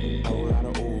 homie? Whole lot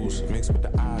of ooze mixed with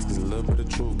the eyes, cause a little bit of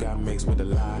truth got mixed with the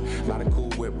lie. A lot of cool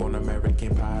whip on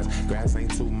American pies. Grass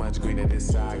ain't too much green in this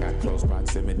side. Got close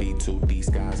proximity to these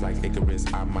skies like Icarus.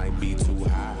 I might be too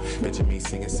high. Picture me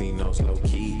singing C-notes low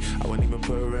key. I wouldn't even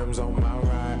put rims on my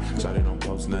ride. Started don't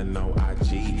post nothing on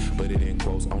IG. Put it in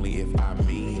quotes only if I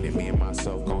mean it. Me and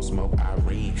myself gon' smoke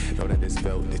Irene. Know that it's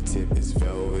felt, the tip is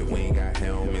velvet. We ain't got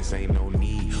helmets, ain't no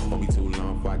need. Won't be too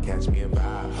long before I catch me a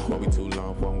vibe. Won't be too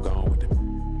long before I'm gone with the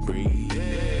breeze.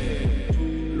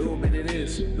 Little bit of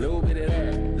this, little bit of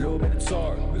that, little bit of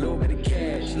talk, little bit of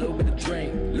cash, little bit of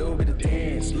drink, little bit of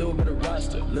dance, little bit of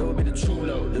roster, little bit of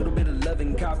chulo, little bit of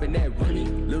loving, copping that Rennie,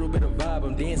 little bit of vibe,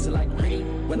 I'm dancing like Rennie.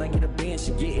 When I get a band,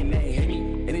 she getting that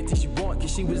Henny. Anything she want,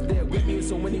 cause she was there with me.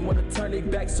 So when you wanna turn their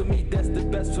backs on me, that's the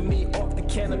best for me. Off the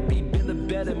canopy, been the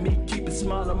better me, keep a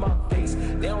smile on my face.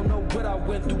 They don't know what I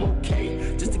went through,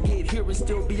 okay, just to get here and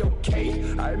still be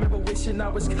okay. I remember wishing I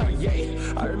was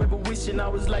Kanye, I remember wishing I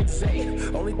was like Zay.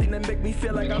 Only thing that make me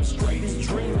feel like I'm straight is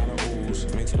dreaming.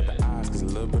 Mixed with the eyes, cause a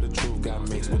little bit of truth got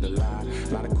mixed with the lie.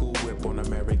 A lot of cool whip on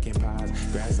American pies.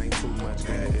 Grass ain't too much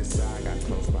green in this side. Got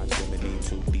close proximity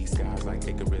to these skies like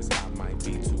Icarus. I might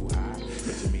be too high.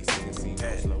 Picture me singing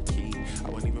C-notes low key. I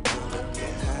wouldn't even put it up.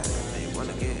 Get high, do you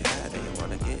wanna get high? Do you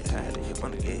wanna get high? Do you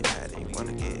wanna get high? Do you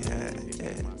wanna get high?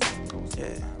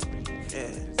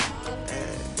 Yeah.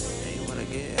 Do you wanna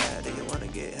get high? Do you wanna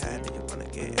get high? Do you wanna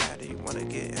get high? Do you wanna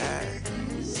get high?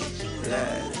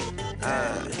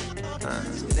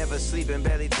 Never sleeping,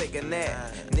 barely take a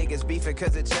nap. Niggas beefing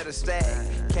cause the cheddar stack.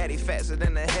 Caddy faster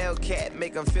than a Hellcat.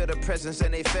 Make them feel the presence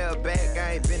and they fell back.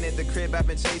 I ain't been at the crib, I've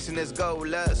been chasing this gold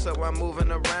love, so I'm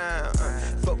moving around.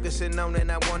 Focusing on it,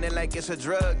 I want it like it's a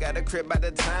drug. Got a crib by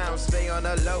the time, stay on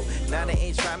the low. Now they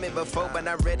ain't tried me before, but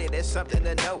I'm ready, there's something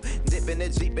to know. Dipping the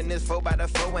Jeep in this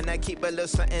 4x4, and I keep a little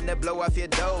something to blow off your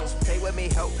doors. Pay with me,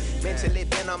 hope. Mentally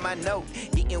been on my note.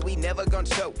 Eating, we never gon'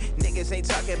 choke. Niggas ain't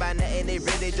talking about nothing, they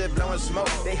really just blowing smoke.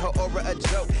 They whole aura a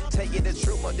joke. Tell you the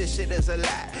truth, but this shit is a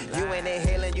lie. You ain't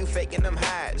inhaling, you faking them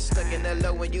highs. Stuck in the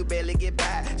low when you barely get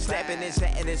by. Snapping his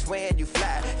hat and it's when you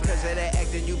fly. Cause of that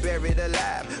acting, you buried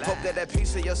alive. Hope that a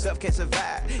piece of yourself can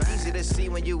survive. Easy to see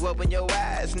when you open your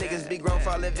eyes. Niggas be grown,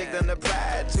 falling victim to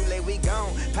pride. Too late, we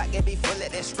gone. Pocket be full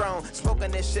of that strong.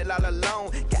 Smoking this shit all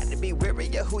alone. Got to be weary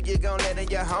of who you gon' let in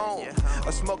your home.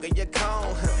 Or smoking your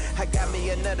cone. I got me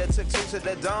another, took two to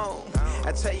the dome.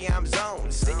 I tell you I'm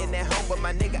zoned. Sitting at home, but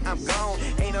my nigga, I'm gone.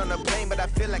 Ain't on a plane, but I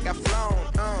feel like I've flown.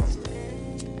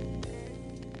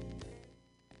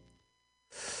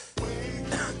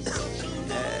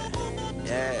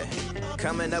 Yeah.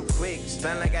 Coming up quick,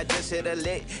 spun like I just hit a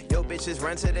lick. Yo, bitches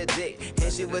run to the dick,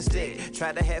 and she was thick.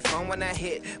 Tried to have fun when I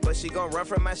hit, but she gon' run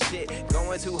from my shit.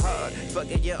 Going too hard,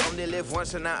 fuck it, you only live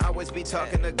once, and I always be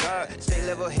talking to God. Stay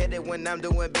level-headed when I'm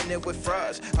doing business with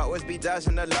frauds. Always be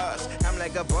dodging the loss. I'm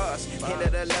like a boss, hit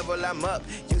at the level I'm up.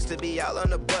 Used to be all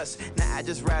on the bus, now I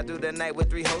just ride through the night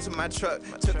with 3 hoes in my truck.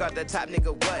 Took out the top,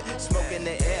 nigga, what? Smoke in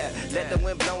the air, let the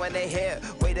wind blow in their hair.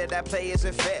 Way that I play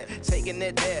isn't fair, taking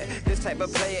it there. This type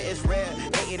of player is rare,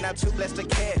 hating out too blessed to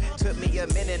care. Took me a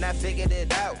minute, I figured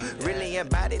it out. Really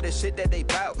embody the shit that they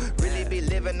bout. Really be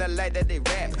living the life that they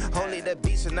rap. Only the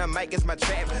beats and the mic is my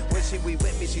trap. When she be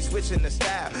with me, she switching the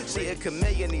style. She a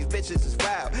chameleon, these bitches is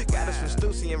wild. Got us from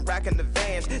Stussy and rocking the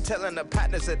vans. Telling the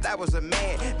partners that I was a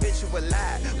man. Bitch, you a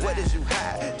lie, what is you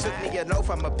hide? Took me an oath,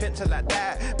 I'm a pimp till I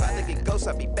die. About to get ghosts,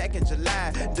 I'll be back in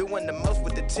July. Doing the most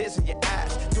with the tears in your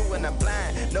eyes. Doing I'm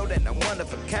blind, know that I'm one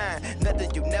of a kind. Nothing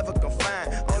you never gon'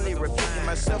 find. Only repeating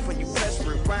myself when you press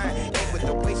rewind. Ain't with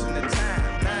the wasting the time.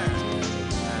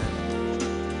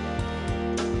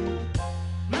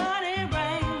 Money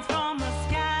rains from the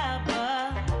sky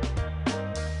above,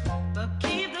 but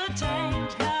keep the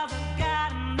change 'cause I've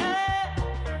got enough.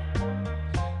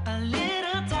 A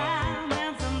little time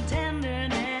and some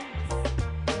tenderness.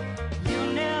 You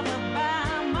never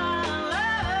buy my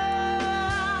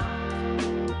love.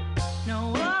 No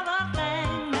other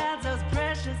thing that's as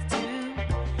precious to.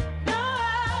 No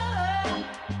other,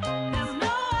 there's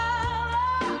no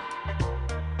other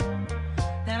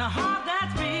than a heart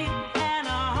that's free and a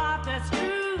heart that's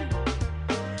true.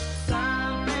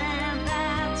 Something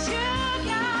that you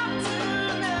got to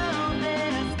know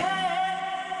this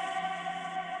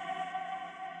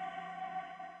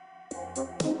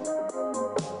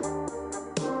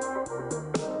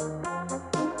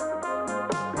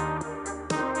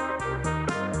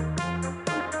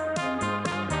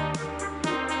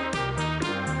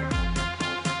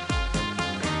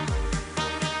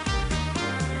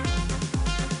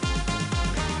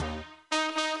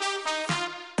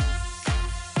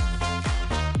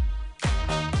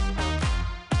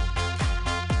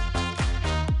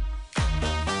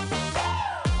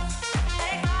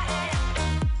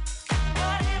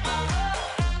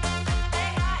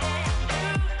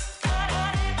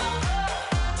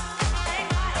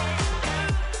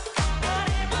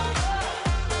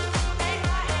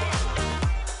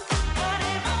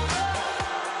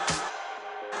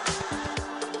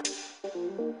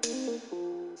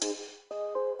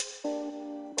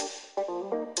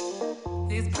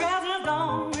These presents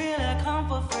don't really come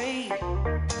for free.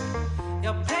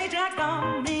 Your paycheck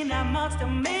don't mean that much to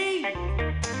me.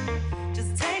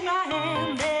 Just take my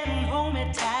hand and hold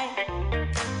me tight.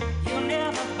 You'll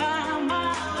never buy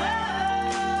my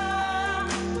love.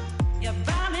 You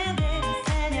buy me this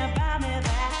and you buy me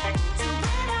that. So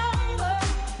win over,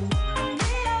 win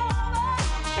over.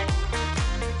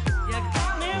 You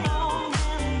got me wrong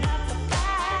and that's a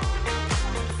fact.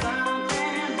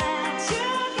 Something that you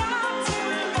got to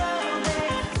know.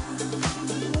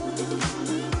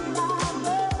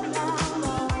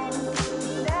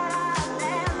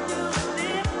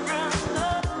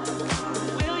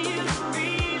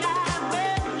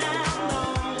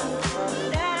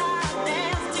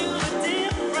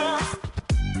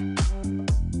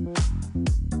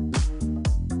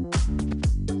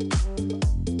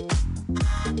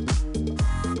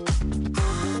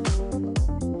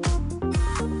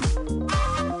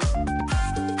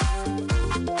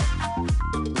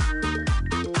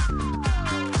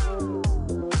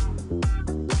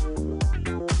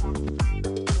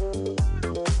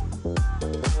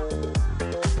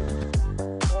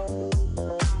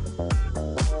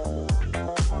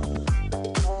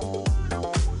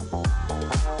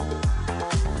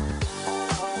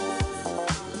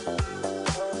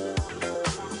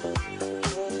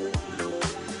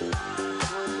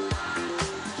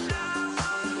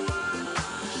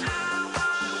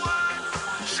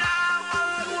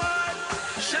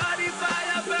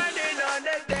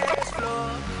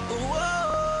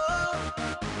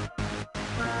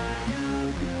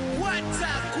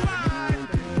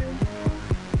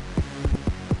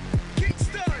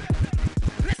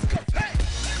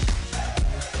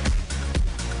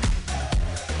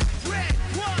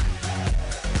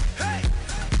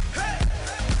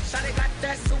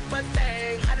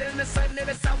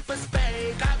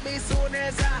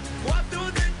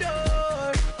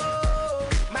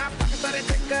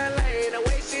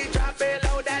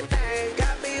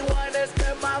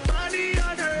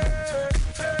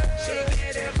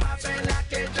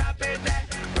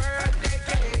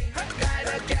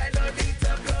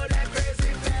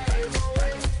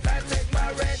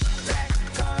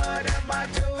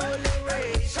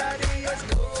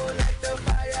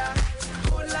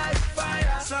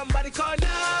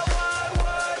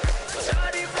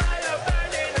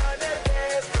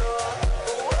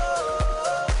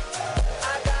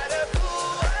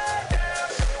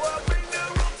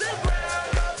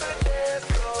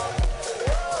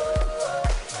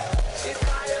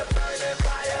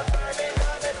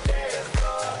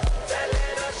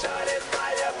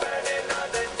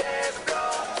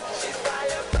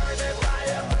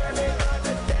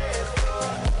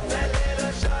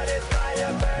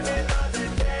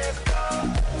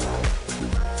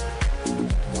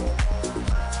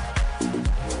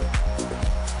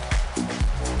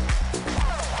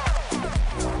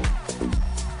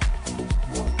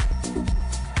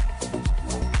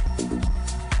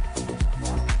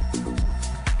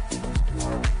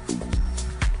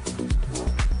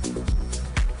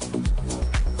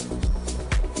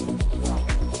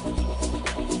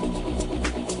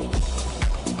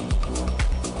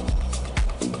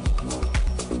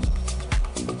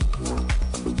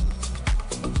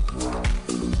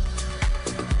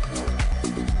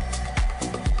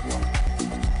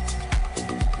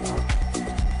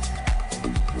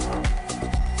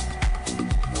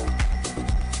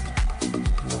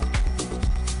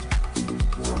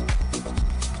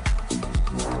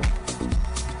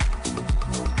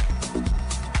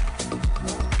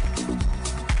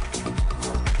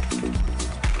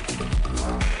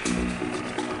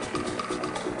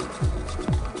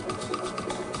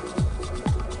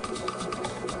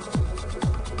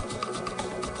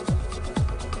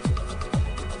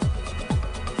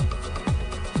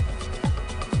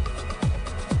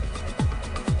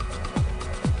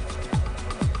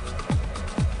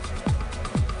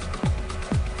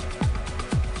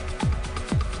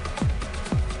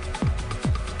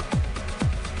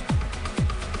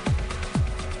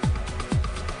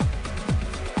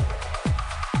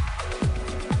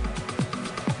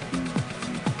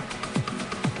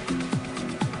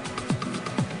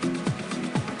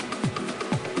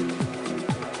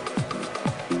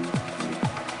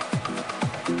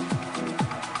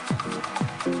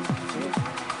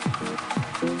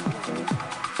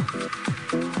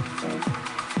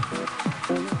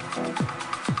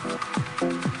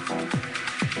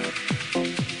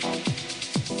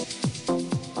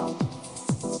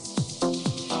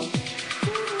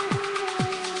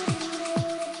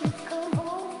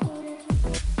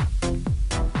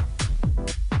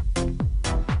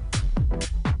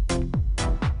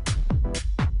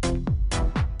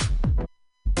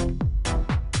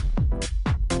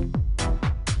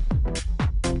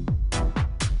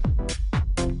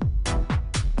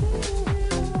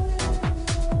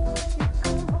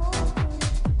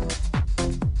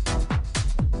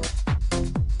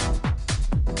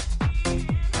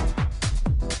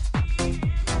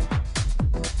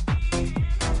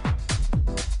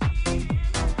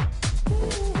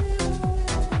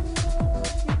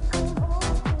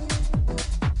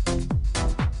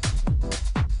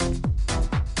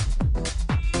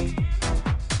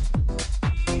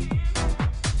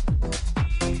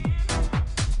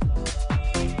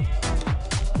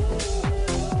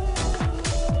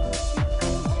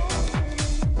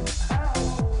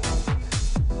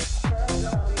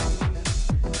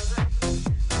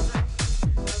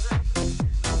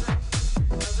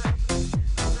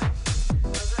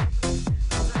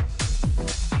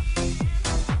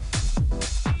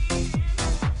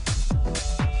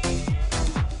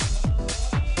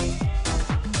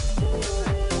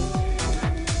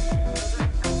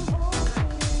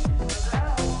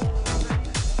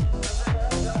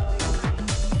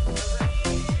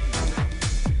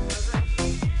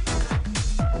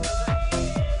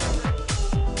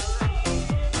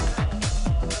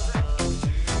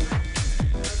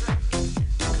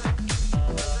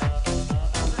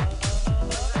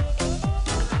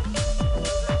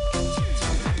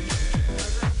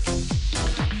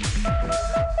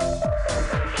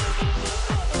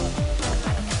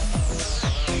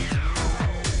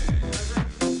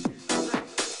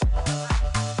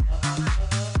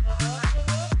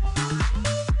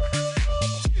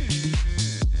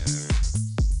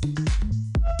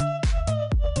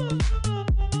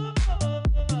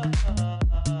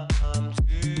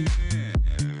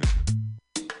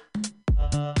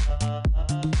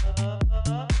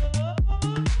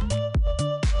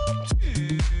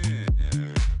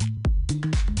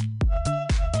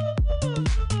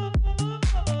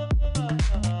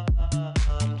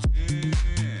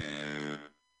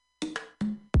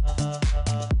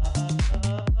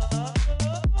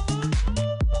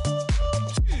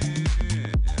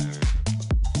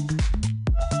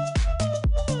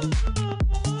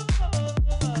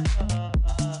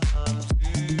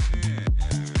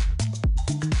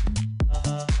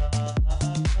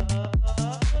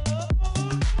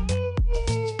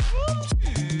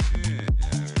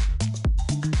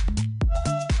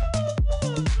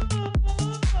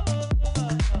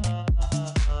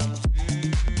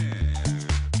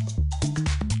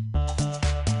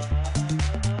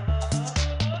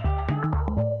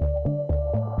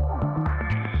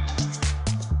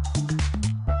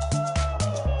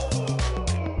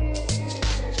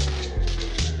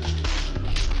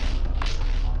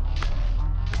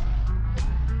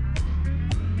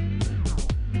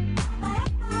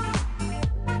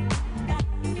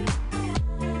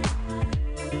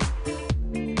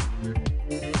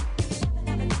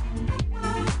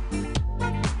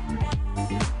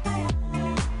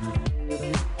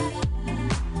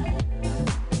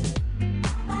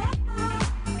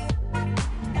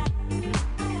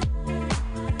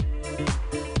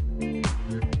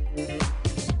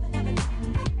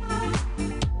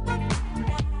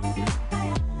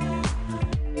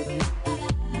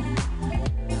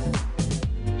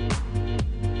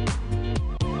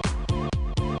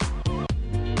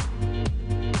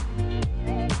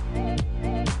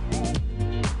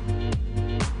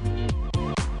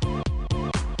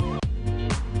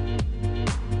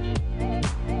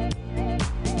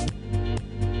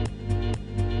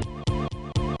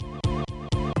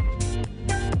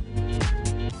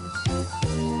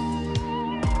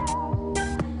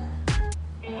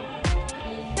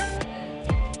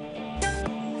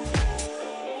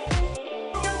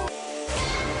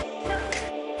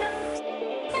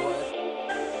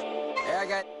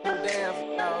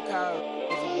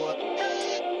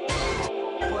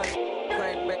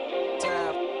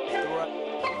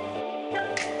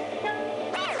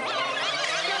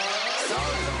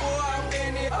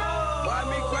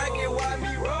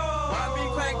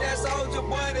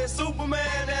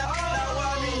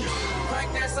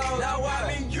 soul, now I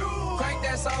mean you. Crank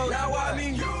that soul, now I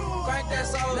mean you. Crank that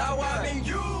soul, now I mean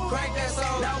you. Crank that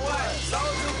soul, now what?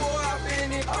 Soldier boy, I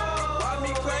been it. Why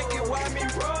me crank it? Why me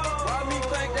roll? Why me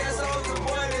crank that soldier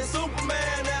boy? Then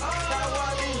Superman now. Now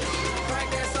I mean you. Crank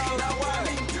that soul, now I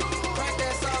mean you. Crank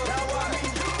that soul, now I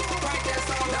mean you. Crank that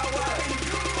soul, now I mean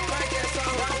you. Crank that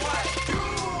soul, now what?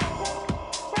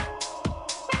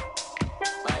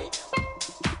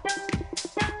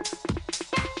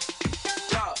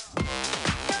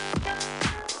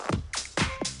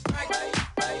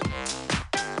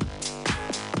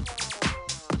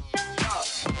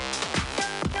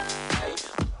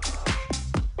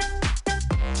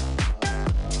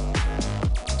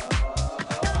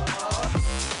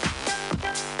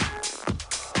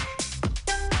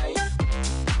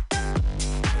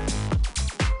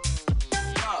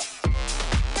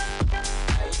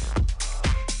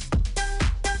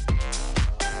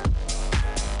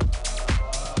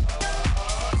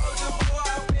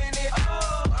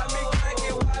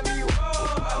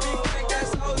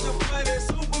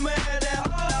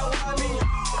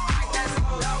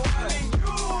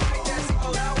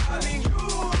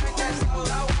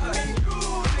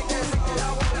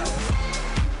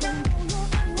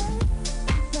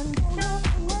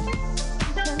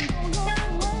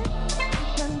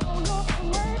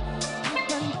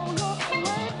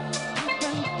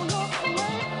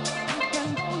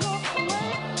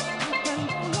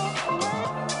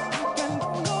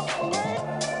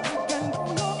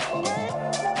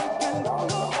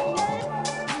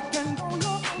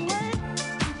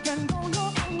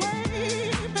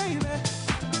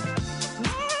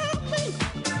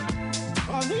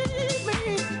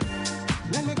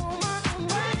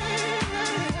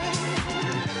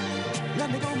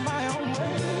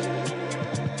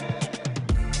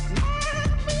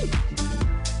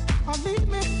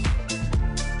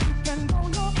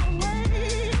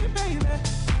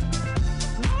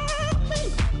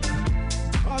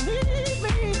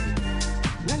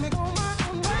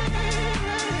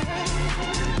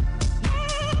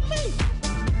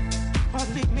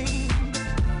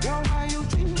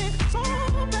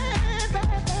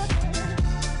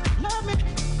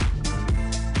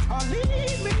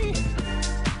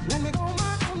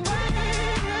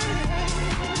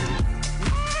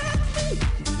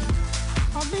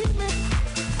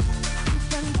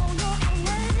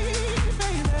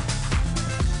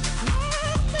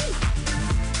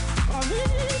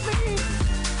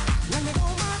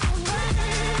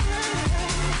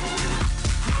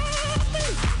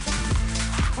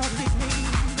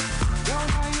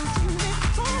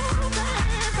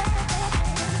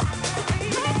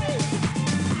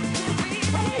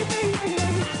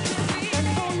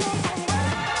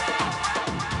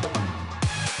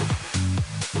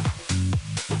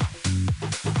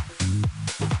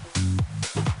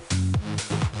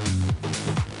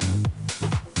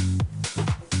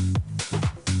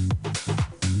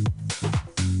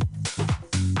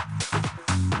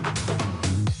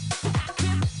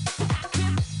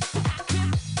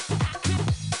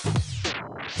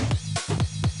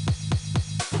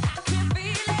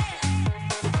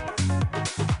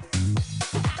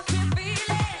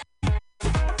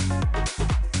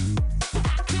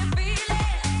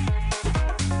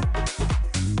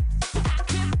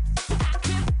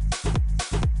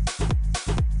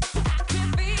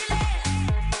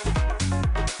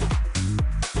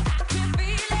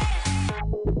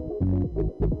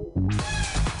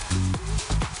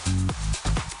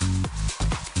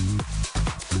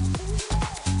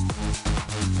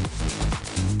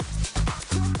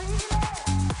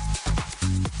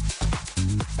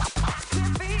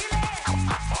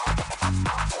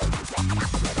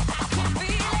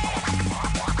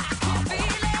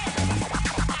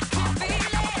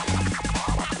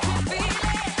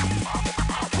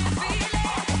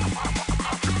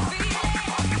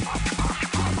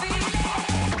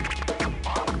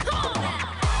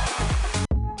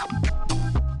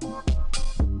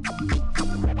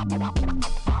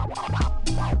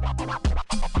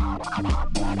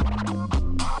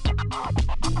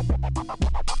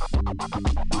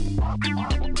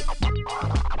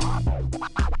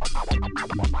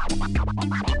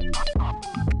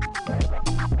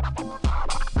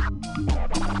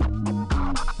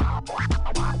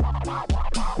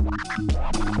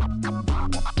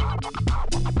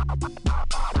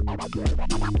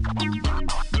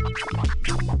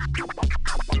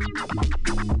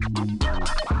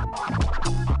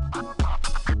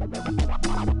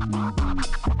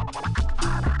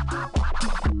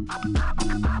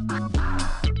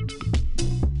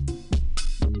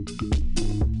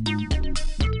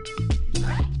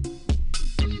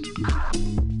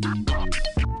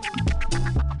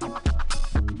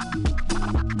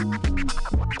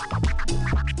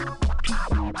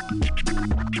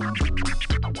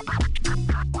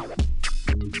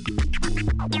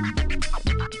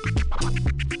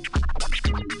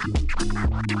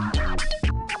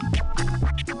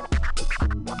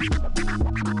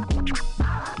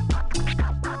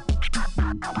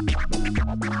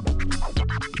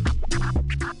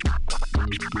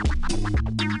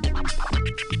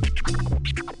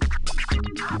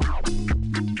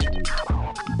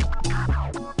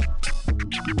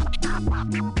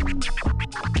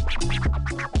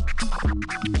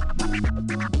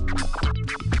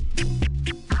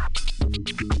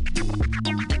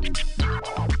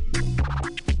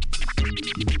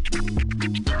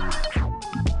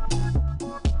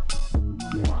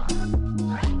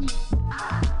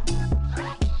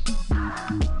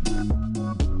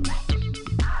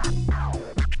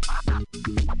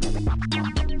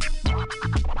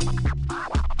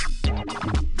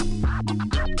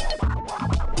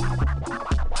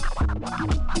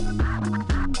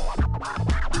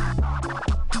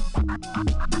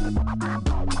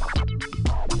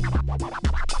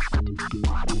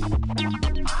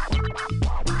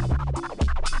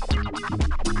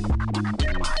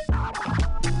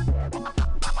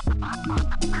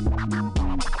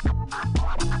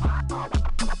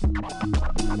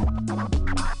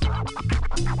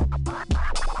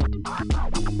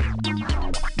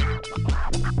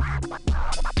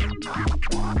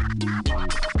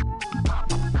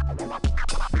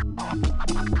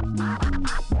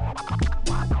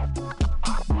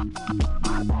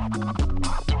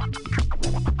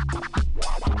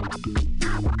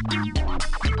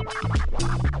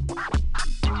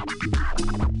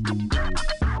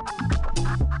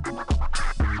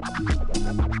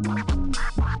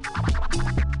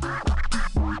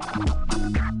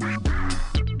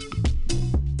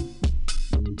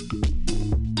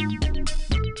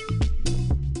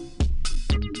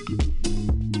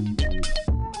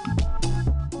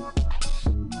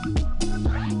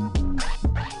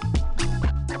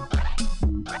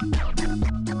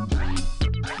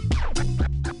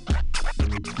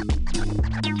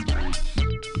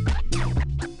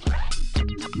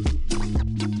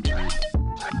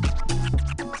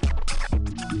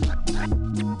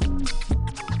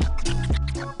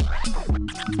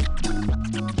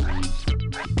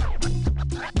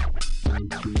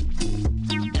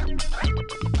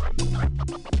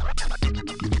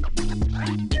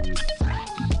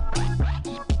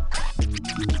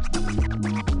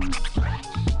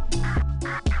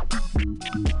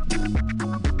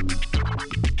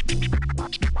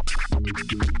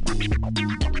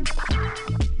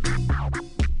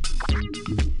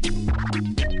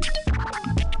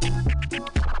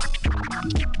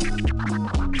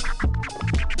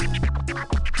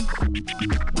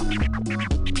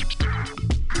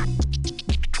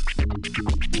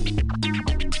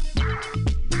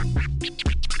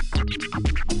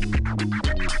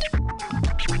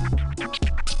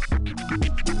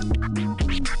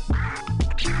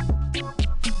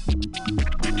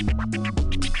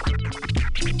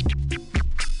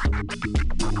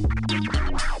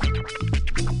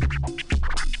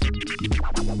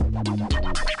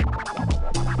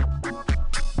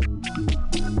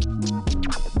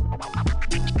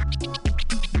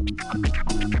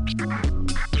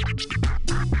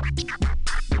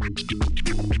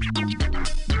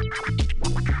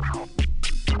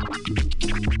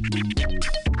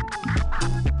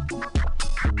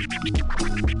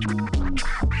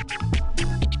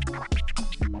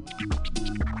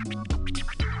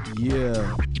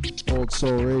 Yeah, Old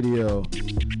Soul Radio.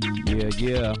 Yeah,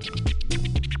 yeah.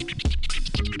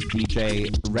 DJ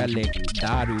Relic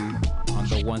Daru on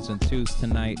the ones and twos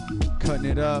tonight. Cutting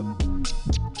it up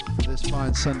for this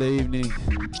fine Sunday evening.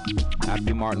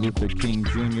 Happy Martin Luther King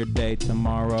Jr. Day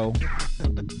tomorrow.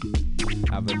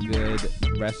 Have a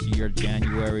good rest of your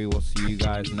January. We'll see you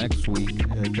guys next week.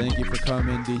 Yeah, thank you for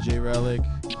coming, DJ Relic.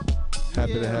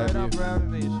 Happy to have you. For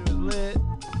having me. She was lit.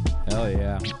 Hell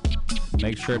yeah.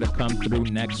 Make sure to come through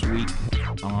next week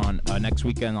on next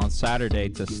weekend on Saturday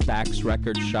to Stax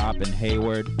Record Shop in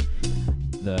Hayward.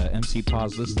 The MC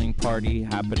Pause listening party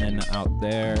happening out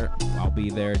there. I'll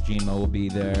be there. Gino will be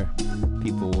there.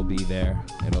 People will be there.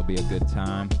 It'll be a good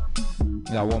time. We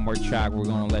got one more track we're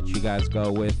going to let you guys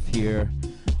go with here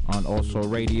on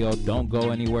OldSoulRadio. Don't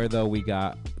go anywhere, though. We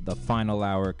got the final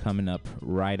hour coming up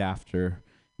right after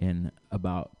in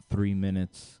about 3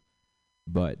 minutes.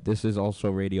 But this is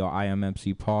OldSoulRadio. I am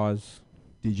MC Pause.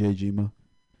 DJ Jima.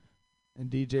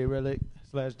 And DJ Relic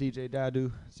 / DJ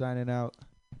Dadu signing out.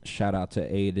 Shout out to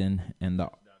Aiden and the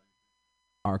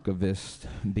archivist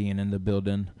being in the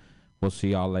building. We'll see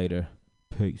y'all later.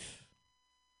 Peace.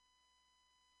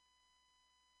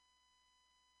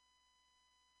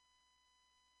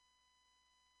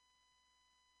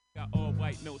 Got all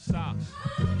white, no socks.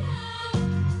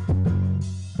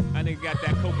 My nigga got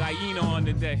that cocaine on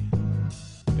today.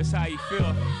 That's how you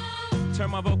feel. Turn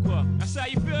my vocal up. That's how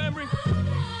you feel, Emery?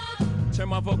 Turn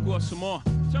my vocal up some more.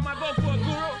 Turn my vocal up,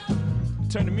 Guru.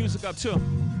 Turn the music up too.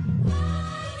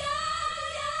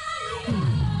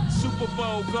 Super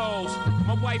Bowl goals.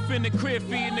 My wife in the crib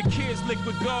feeding the kids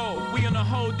liquid gold. We in a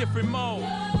whole different mode.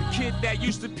 The kid that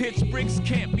used to pitch bricks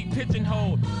can't be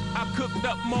pigeonholed. I cooked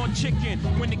up more chicken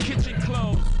when the kitchen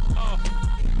closed.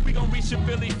 We gon' reach a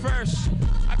Billy first.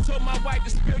 I told my wife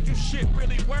the spiritual shit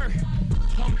really work.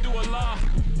 Come through a law,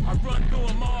 I run through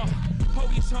them all.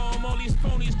 Police home, all these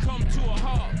phonies come to a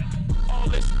halt. All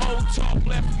this old talk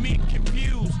left me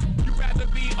confused. You rather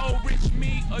be old rich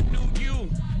me or new you?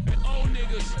 And old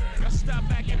niggas, y'all stop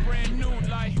acting brand new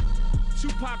like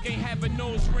Tupac ain't have a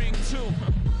nose ring too.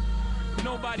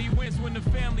 Nobody wins when the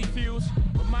family feuds,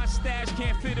 but my stash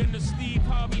can't fit in the Steve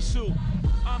Harvey suit.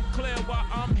 I'm clear while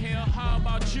I'm here, how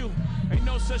about you? Ain't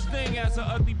no such thing as an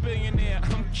ugly billionaire,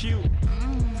 I'm cute.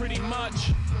 Pretty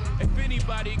much, if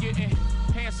anybody getting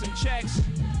handsome checks,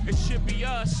 it should be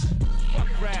us. Fuck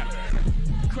rap,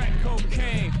 crack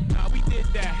cocaine, nah we did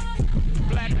that.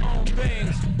 Black owned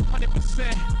things,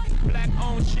 100% black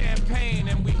owned champagne.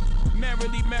 And we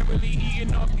merrily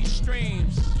eating off these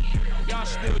streams. Y'all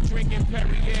still drinking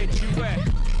Perrier Jouet,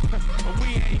 but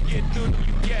we ain't get through to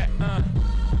you yet,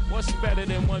 What's better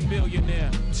than one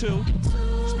billionaire? Two,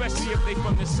 especially if they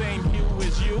from the same hue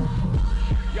as you.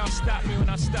 Y'all stop me when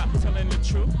I stop telling the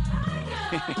truth.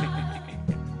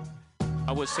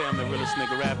 I would say I'm the realest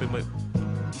nigga rapping, but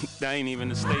that ain't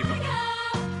even a statement.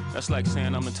 That's like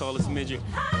saying I'm the tallest midget.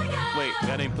 Wait,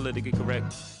 that ain't politically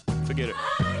correct. Forget it.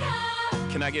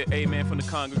 Can I get an amen from the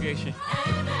congregation?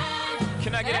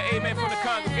 Can I get an amen from the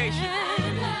congregation?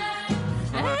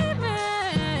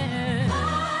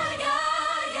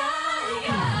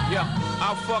 Yeah,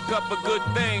 I'll fuck up a good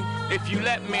thing if you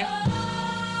let me.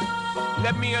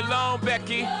 Let me alone,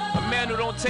 Becky. A man who don't take